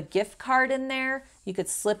slip a gift card in there. You could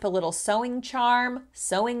slip a little sewing charm,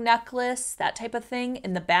 sewing necklace, that type of thing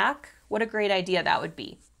in the back. What a great idea that would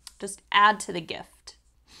be. Just add to the gift.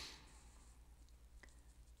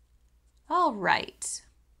 All right.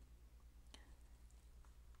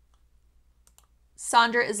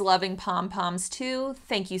 Sandra is loving pom-poms too.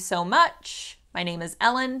 Thank you so much. My name is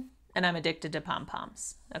Ellen and I'm addicted to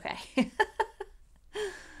pom-poms. Okay.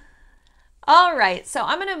 All right, so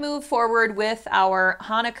I'm going to move forward with our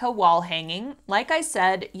Hanukkah wall hanging. Like I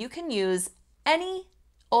said, you can use any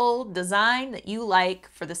old design that you like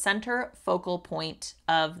for the center focal point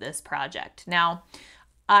of this project. Now,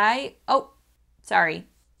 sorry.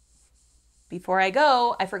 Before I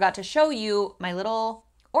go, I forgot to show you my little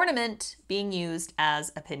ornament being used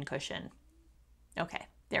as a pincushion. Okay,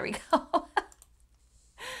 there we go.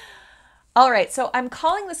 All right, so I'm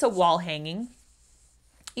calling this a wall hanging.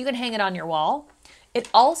 You can hang it on your wall. It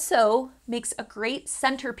also makes a great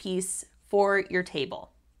centerpiece for your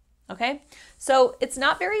table. Okay, so it's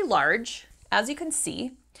not very large, as you can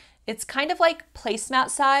see. It's kind of like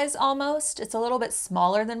placemat size almost. It's a little bit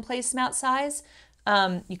smaller than placemat size.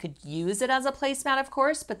 You could use it as a placemat, of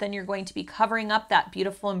course, but then you're going to be covering up that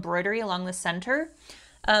beautiful embroidery along the center.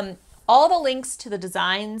 All the links to the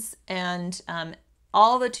designs and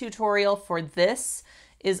all the tutorial for this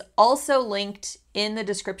is also linked in the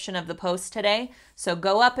description of the post today. So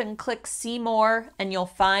go up and click see more and you'll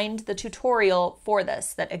find the tutorial for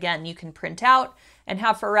this that again, you can print out and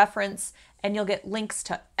have for reference, and you'll get links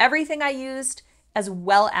to everything I used as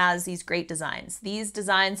well as these great designs. These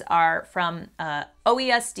designs are from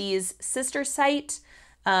OESD's sister site,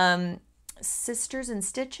 Sisters and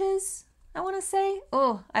Stitches, I wanna say.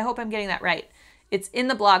 Oh, I hope I'm getting that right. It's in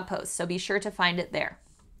the blog post, so be sure to find it there.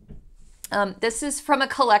 This is from a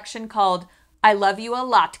collection called I Love You a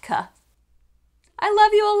Latka. I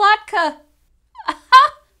love you a latka.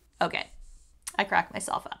 Okay, I cracked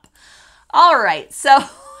myself up. All right, so,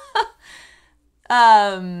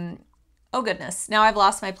 oh goodness, now I've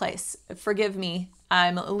lost my place. Forgive me,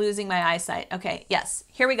 I'm losing my eyesight. Okay, yes,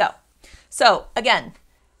 here we go. So again,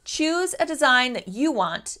 choose a design that you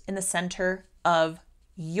want in the center of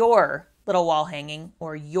your little wall hanging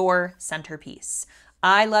or your centerpiece.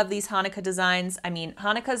 I love these Hanukkah designs. I mean,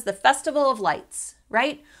 Hanukkah is the festival of lights,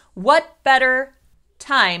 right? What better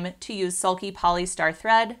time to use sulky polystar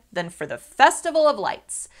thread than for the festival of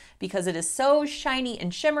lights, because it is so shiny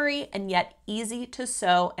and shimmery and yet easy to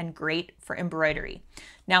sew and great for embroidery.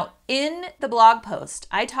 Now, in the blog post,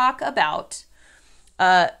 I talk about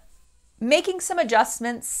making some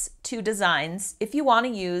adjustments to designs if you want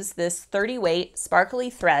to use this 30 weight sparkly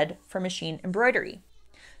thread for machine embroidery.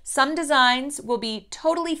 Some designs will be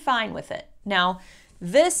totally fine with it. Now,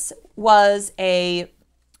 this was a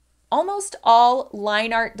almost all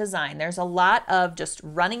line art design. There's a lot of just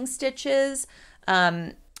running stitches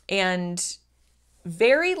and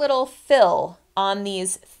very little fill on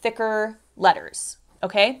these thicker letters,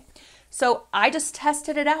 okay? So I just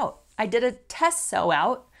tested it out. I did a test sew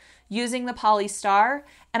out using the Polystar,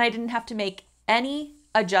 and I didn't have to make any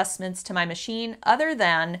adjustments to my machine other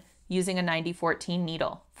than using a 9014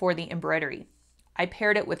 needle for the embroidery. I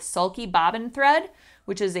paired it with sulky bobbin thread,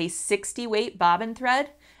 which is a 60 weight bobbin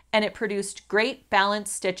thread, and it produced great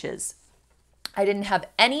balanced stitches. I didn't have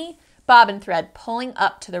any bobbin thread pulling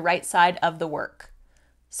up to the right side of the work.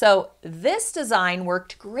 So this design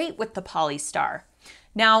worked great with the Polystar.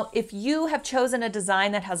 Now, if you have chosen a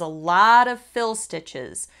design that has a lot of fill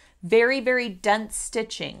stitches, very, very dense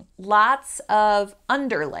stitching, lots of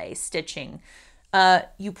underlay stitching,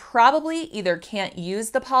 you probably either can't use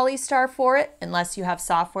the Polystar for it unless you have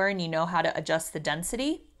software and you know how to adjust the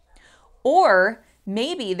density, or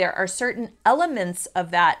maybe there are certain elements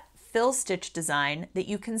of that fill stitch design that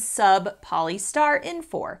you can sub Polystar in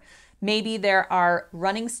for. Maybe there are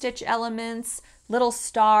running stitch elements, little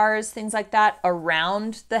stars, things like that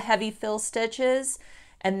around the heavy fill stitches,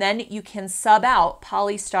 and then you can sub out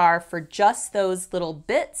Polystar for just those little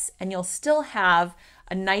bits and you'll still have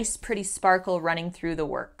a nice pretty sparkle running through the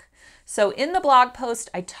work. So in the blog post,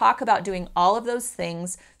 I talk about doing all of those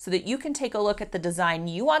things so that you can take a look at the design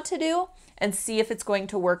you want to do and see if it's going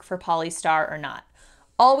to work for Polystar or not.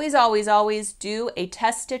 Always, always, always do a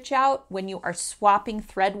test stitch out when you are swapping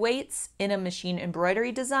thread weights in a machine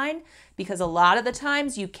embroidery design, because a lot of the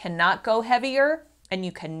times you cannot go heavier and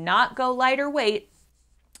you cannot go lighter weight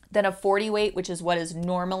than a 40 weight, which is what is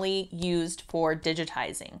normally used for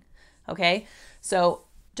digitizing. Okay, so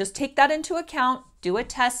just take that into account, do a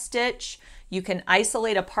test stitch. You can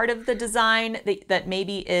isolate a part of the design that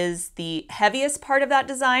maybe is the heaviest part of that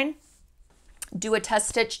design. Do a test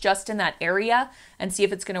stitch just in that area and see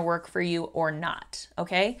if it's going to work for you or not,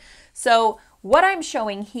 okay? So what I'm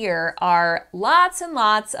showing here are lots and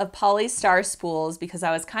lots of Polystar spools because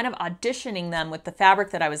I was kind of auditioning them with the fabric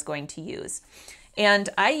that I was going to use. And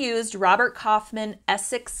I used Robert Kaufman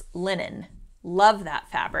Essex linen. Love that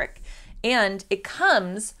fabric. And it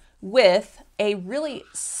comes with a really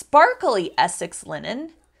sparkly Essex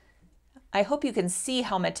linen. I hope you can see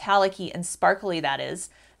how metallic-y and sparkly that is,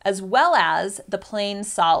 as well as the plain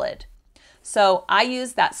solid. So I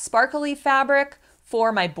use that sparkly fabric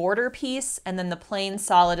for my border piece, and then the plain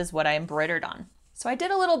solid is what I embroidered on. So I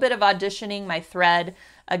did a little bit of auditioning my thread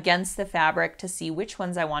against the fabric to see which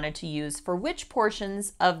ones I wanted to use for which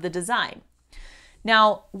portions of the design.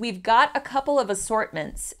 Now, we've got a couple of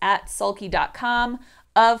assortments at sulky.com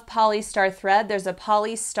of Polystar thread. There's a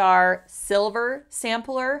Polystar silver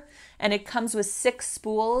sampler, and it comes with 6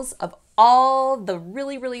 spools of all the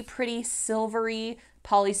really, really pretty silvery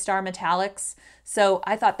Polystar metallics. So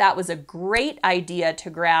I thought that was a great idea to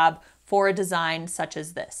grab for a design such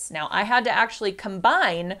as this. Now, I had to actually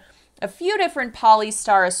combine a few different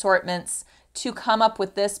Polystar assortments to come up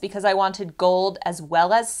with this because I wanted gold as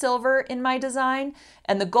well as silver in my design,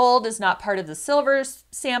 and the gold is not part of the silver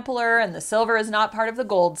sampler and the silver is not part of the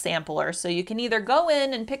gold sampler. So you can either go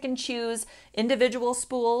in and pick and choose individual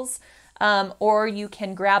spools, or you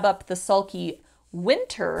can grab up the Sulky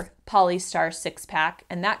Winter Polystar 6-pack,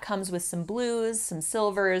 and that comes with some blues, some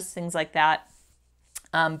silvers, things like that.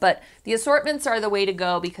 But the assortments are the way to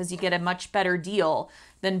go because you get a much better deal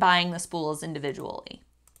than buying the spools individually.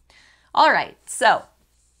 All right, so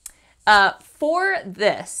for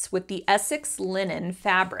this, with the Essex linen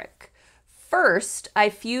fabric, first I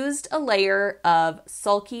fused a layer of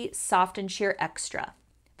Sulky Soft and Sheer Extra.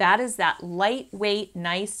 That is that lightweight,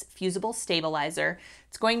 nice fusible stabilizer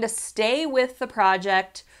It's going to stay with the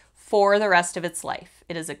project for the rest of its life.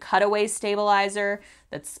 It is a cutaway stabilizer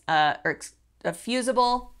that's a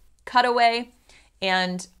fusible cutaway,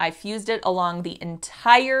 and I fused it along the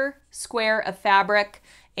entire square of fabric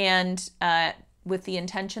and with the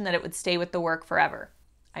intention that it would stay with the work forever.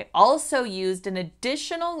 I also used an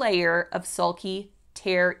additional layer of Sulky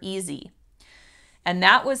Tear Easy, and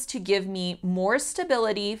that was to give me more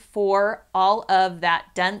stability for all of that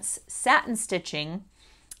dense satin stitching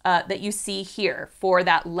that you see here for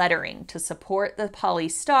that lettering to support the poly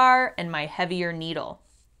star and my heavier needle.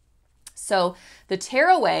 So the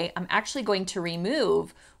tearaway I'm actually going to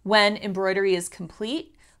remove when embroidery is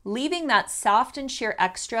complete, leaving that soft and sheer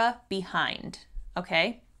extra behind,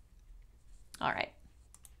 okay? All right.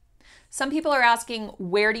 Some people are asking,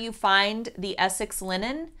 where do you find the Essex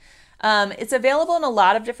linen? It's available in a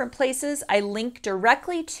lot of different places. I link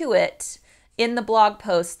directly to it in the blog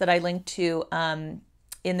post that I linked to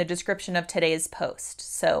in the description of today's post.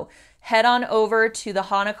 So head on over to the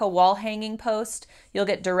Hanukkah Wall Hanging post. You'll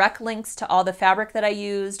get direct links to all the fabric that I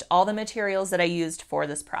used, all the materials that I used for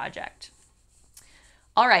this project.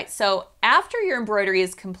 All right, so after your embroidery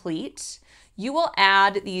is complete, you will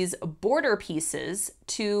add these border pieces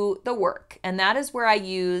to the work. And that is where I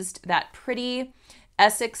used that pretty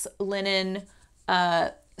Essex linen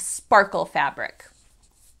sparkle fabric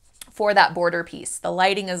for that border piece. The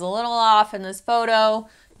lighting is a little off in this photo.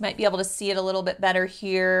 You might be able to see it a little bit better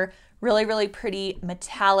here. Really, really pretty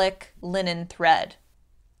metallic linen thread.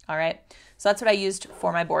 All right, so that's what I used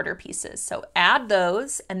for my border pieces. So add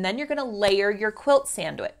those, and then you're gonna layer your quilt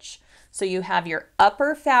sandwich. So you have your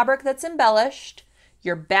upper fabric that's embellished,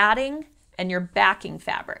 your batting, and your backing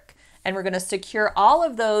fabric. And we're gonna secure all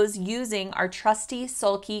of those using our trusty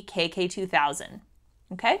Sulky KK2000,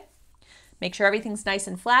 okay? Make sure everything's nice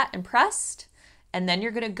and flat and pressed, and then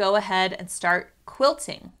you're gonna go ahead and start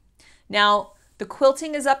quilting. Now, the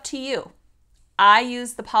quilting is up to you. I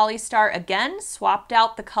used the Polystar again, swapped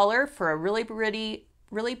out the color for a really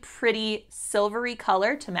pretty silvery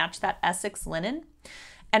color to match that Essex linen.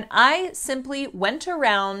 And I simply went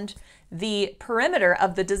around the perimeter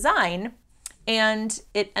of the design, and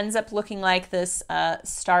it ends up looking like this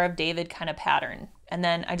Star of David kind of pattern. And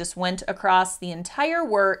then I just went across the entire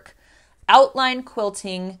work, outline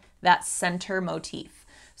quilting that center motif.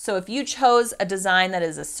 So if you chose a design that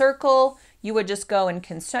is a circle, you would just go in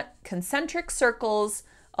concentric circles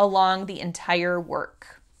along the entire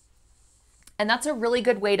work. And that's a really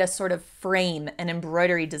good way to sort of frame an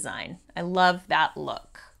embroidery design. I love that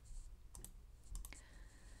look.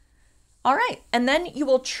 All right, and then you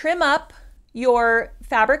will trim up your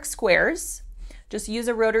fabric squares. Just use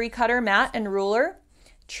a rotary cutter, mat, and ruler.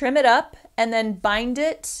 Trim it up and then bind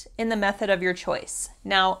it in the method of your choice.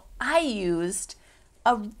 Now, I used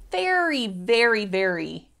a very, very,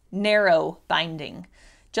 very narrow binding.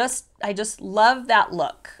 I just love that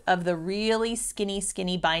look of the really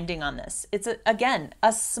skinny binding on this. It's, again,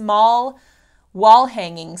 a small wall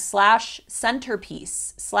hanging /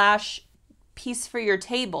 centerpiece / piece for your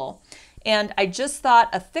table. And I just thought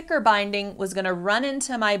a thicker binding was gonna run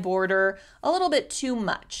into my border a little bit too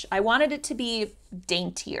much. I wanted it to be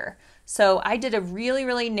daintier. So I did a really,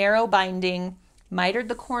 really narrow binding, mitered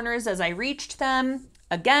the corners as I reached them.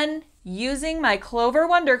 Again, using my Clover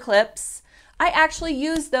Wonder Clips. I actually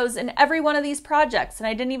used those in every one of these projects and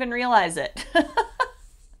I didn't even realize it.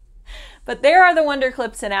 But there are the Wonder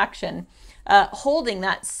Clips in action, holding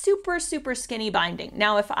that super skinny binding.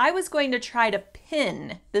 Now, if I was going to try to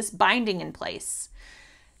pin this binding in place,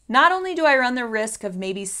 not only do I run the risk of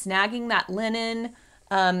maybe snagging that linen,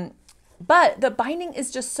 but the binding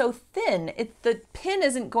is just so thin, the pin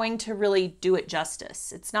isn't going to really do it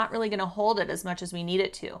justice. It's not really gonna hold it as much as we need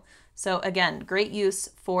it to. So again, great use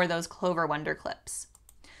for those Clover Wonder Clips.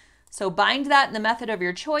 So bind that in the method of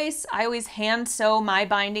your choice. I always hand sew my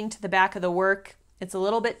binding to the back of the work. It's a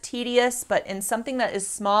little bit tedious, but in something that is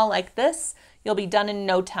small like this, you'll be done in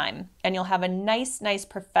no time and you'll have a nice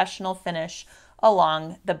professional finish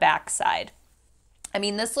along the back side. I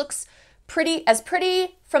mean, this looks as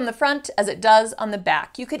pretty from the front as it does on the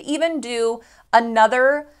back. You could even do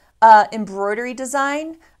another embroidery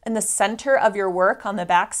design in the center of your work on the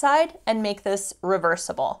back side and make this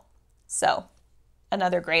reversible. So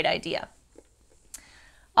another great idea.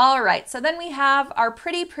 All right, so then we have our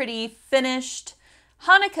pretty finished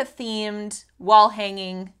Hanukkah themed wall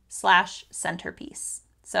hanging / centerpiece.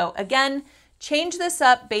 So again, change this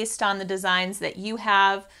up based on the designs that you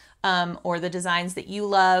have or the designs that you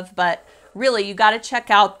love, but really you got to check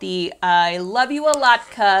out the I Love You a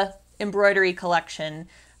Latka embroidery collection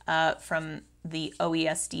from the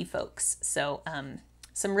OESD folks. So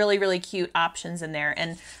some really, really cute options in there.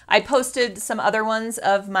 And I posted some other ones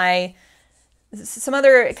of some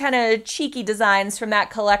other kind of cheeky designs from that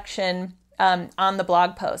collection on the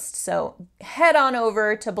blog post. So head on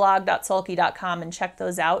over to blog.sulky.com and check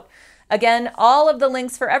those out. Again, all of the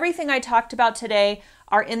links for everything I talked about today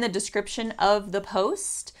are in the description of the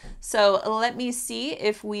post. So let me see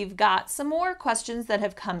if we've got some more questions that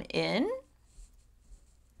have come in.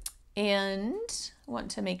 And I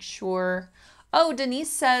want to make sure. Oh,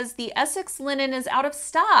 Denise says the Essex linen is out of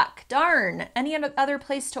stock. Darn. Any other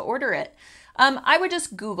place to order it? I would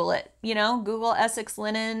just Google it, Google Essex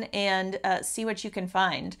linen and see what you can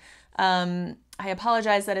find. I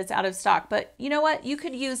apologize that it's out of stock, but you know what? You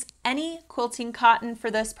could use any quilting cotton for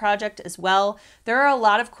this project as well. There are a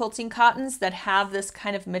lot of quilting cottons that have this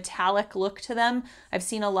kind of metallic look to them. I've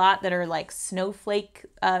seen a lot that are like snowflake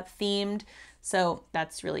themed, so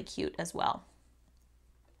that's really cute as well.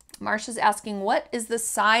 Marsha's asking, what is the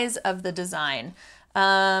size of the design?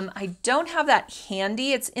 I don't have that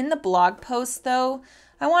handy. It's in the blog post though.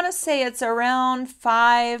 I want to say it's around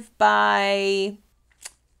 5 by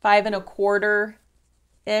 5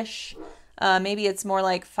 1/4-ish. Maybe it's more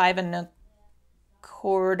like 5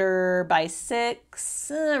 1/4 by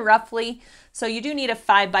 6, roughly. So you do need a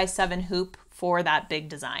 5 by 7 hoop for that big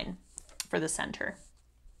design for the center.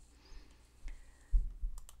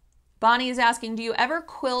 Bonnie is asking, do you ever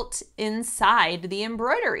quilt inside the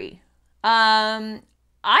embroidery? I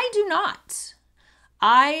do not.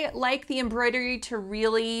 I like the embroidery to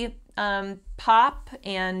really pop,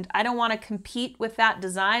 and I don't want to compete with that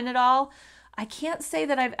design at all. I can't say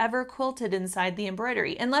that I've ever quilted inside the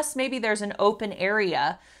embroidery, unless maybe there's an open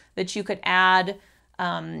area that you could add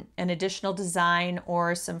an additional design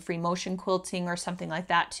or some free motion quilting or something like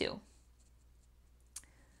that too.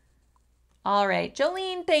 All right,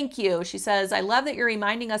 Jolene, thank you. She says, I love that you're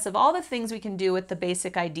reminding us of all the things we can do with the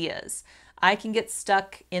basic ideas. I can get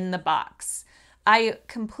stuck in the box. I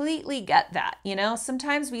completely get that.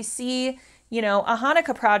 Sometimes we see, a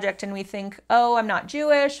Hanukkah project and we think, oh, I'm not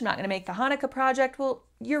Jewish, I'm not going to make the Hanukkah project. Well,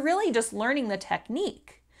 you're really just learning the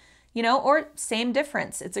technique, or same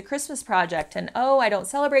difference. It's a Christmas project and, oh, I don't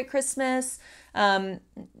celebrate Christmas.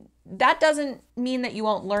 That doesn't mean that you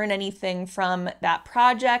won't learn anything from that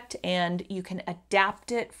project, and you can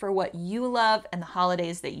adapt it for what you love and the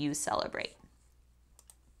holidays that you celebrate.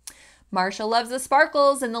 Marsha loves the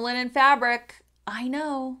sparkles in the linen fabric. I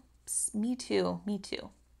know. Me too. Me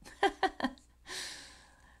too.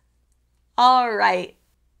 All right.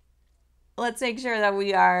 Let's make sure that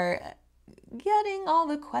we are getting all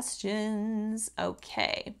the questions.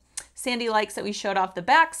 Okay. Sandy likes that we showed off the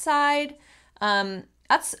back side.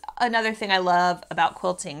 That's another thing I love about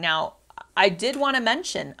quilting. Now, I did want to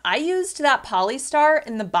mention, I used that polystar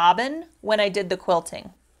in the bobbin when I did the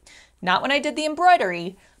quilting. Not when I did the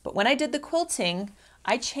embroidery, but when I did the quilting,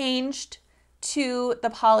 I changed to the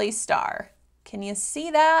polystar. Can you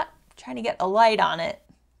see that? I'm trying to get a light on it.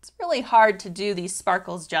 It's really hard to do these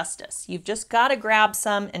sparkles justice. You've just got to grab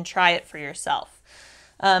some and try it for yourself.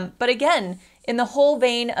 But again, in the whole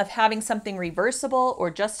vein of having something reversible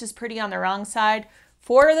or just as pretty on the wrong side,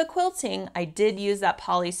 for the quilting, I did use that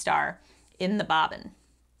polystar in the bobbin.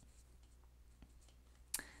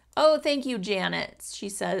 Oh, thank you, Janet. She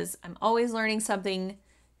says, I'm always learning something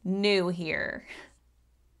new here.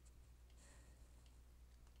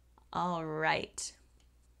 All right.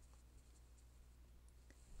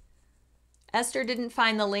 Esther didn't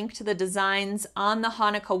find the link to the designs on the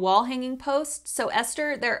Hanukkah wall hanging post. So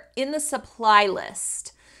Esther, they're in the supply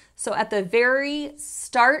list. So at the very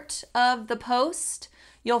start of the post,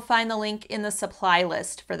 you'll find the link in the supply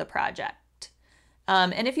list for the project.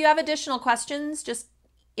 And if you have additional questions,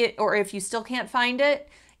 or if you still can't find it,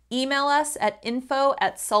 email us at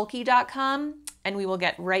info@sulky.com and we will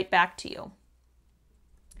get right back to you.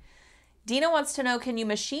 Dina wants to know, can you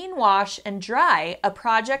machine wash and dry a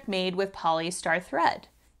project made with polystar thread?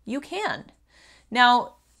 You can.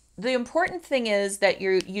 Now, the important thing is that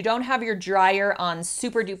you don't have your dryer on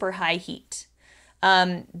super duper high heat.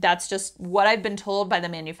 That's just what I've been told by the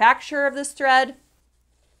manufacturer of this thread,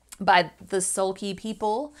 by the sulky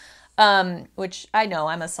people, which I know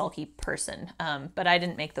I'm a sulky person, but I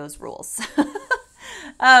didn't make those rules.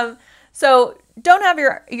 So don't have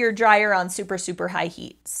your dryer on super, super high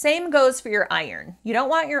heat. Same goes for your iron. You don't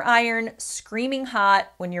want your iron screaming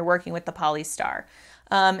hot when you're working with the polystar.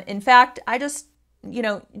 In fact, I just,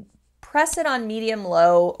 press it on medium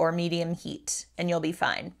low or medium heat and you'll be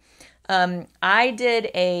fine. I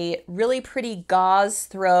did a really pretty gauze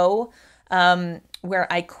throw where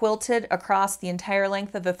I quilted across the entire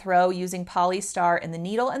length of the throw using polystar in the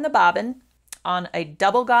needle and the bobbin on a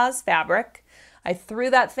double gauze fabric. I threw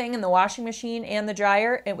that thing in the washing machine and the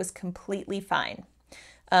dryer. It was completely fine.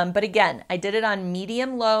 But again, I did it on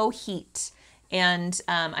medium-low heat, and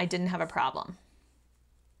I didn't have a problem.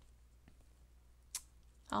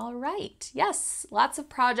 All right. Yes, lots of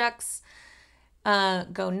projects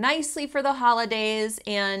go nicely for the holidays.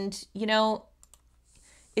 And, you know,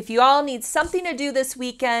 if you all need something to do this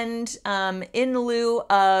weekend in lieu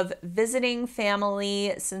of visiting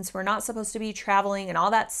family, since we're not supposed to be traveling and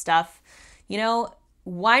all that stuff, you know,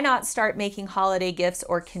 why not start making holiday gifts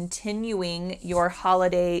or continuing your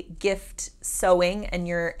holiday gift sewing and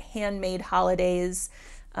your handmade holidays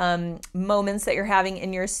moments that you're having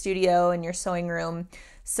in your studio and your sewing room.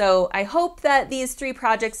 So I hope that these 3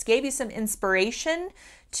 projects gave you some inspiration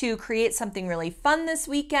to create something really fun this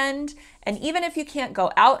weekend. And even if you can't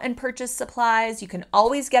go out and purchase supplies, you can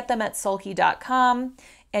always get them at sulky.com,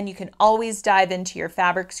 and you can always dive into your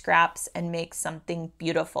fabric scraps and make something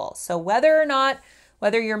beautiful. So whether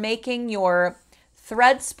you're making your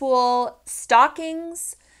thread spool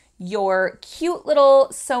stockings, your cute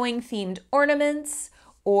little sewing themed ornaments,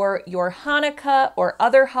 or your Hanukkah or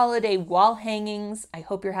other holiday wall hangings, I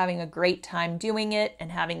hope you're having a great time doing it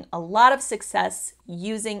and having a lot of success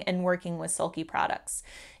using and working with Sulky products.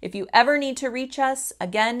 If you ever need to reach us,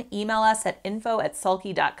 again, email us at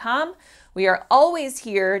info@sulky.com. We are always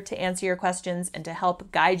here to answer your questions and to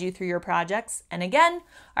help guide you through your projects. And again,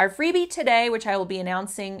 our freebie today, which I will be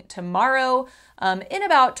announcing tomorrow in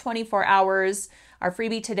about 24 hours, our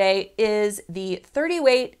freebie today is the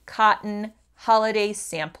 30-weight cotton holiday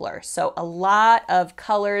sampler. So a lot of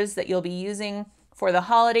colors that you'll be using for the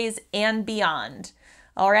holidays and beyond.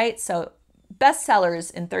 All right, so best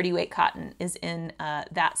sellers in 30-weight cotton is in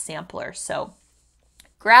that sampler. So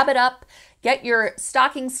grab it up, get your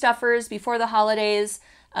stocking stuffers before the holidays,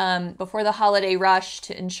 before the holiday rush,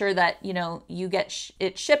 to ensure that you get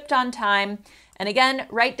it shipped on time. And again,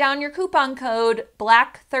 write down your coupon code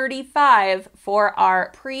BLACK35 for our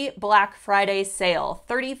pre-Black Friday sale.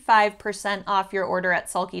 35% off your order at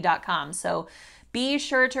sulky.com. So be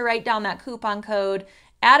sure to write down that coupon code.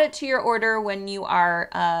 Add it to your order when you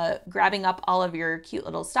are grabbing up all of your cute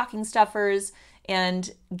little stocking stuffers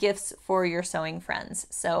and gifts for your sewing friends.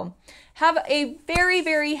 So have a very,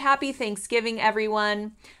 very happy Thanksgiving,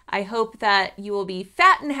 everyone. I hope that you will be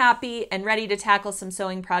fat and happy and ready to tackle some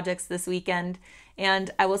sewing projects this weekend.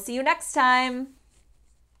 And I will see you next time.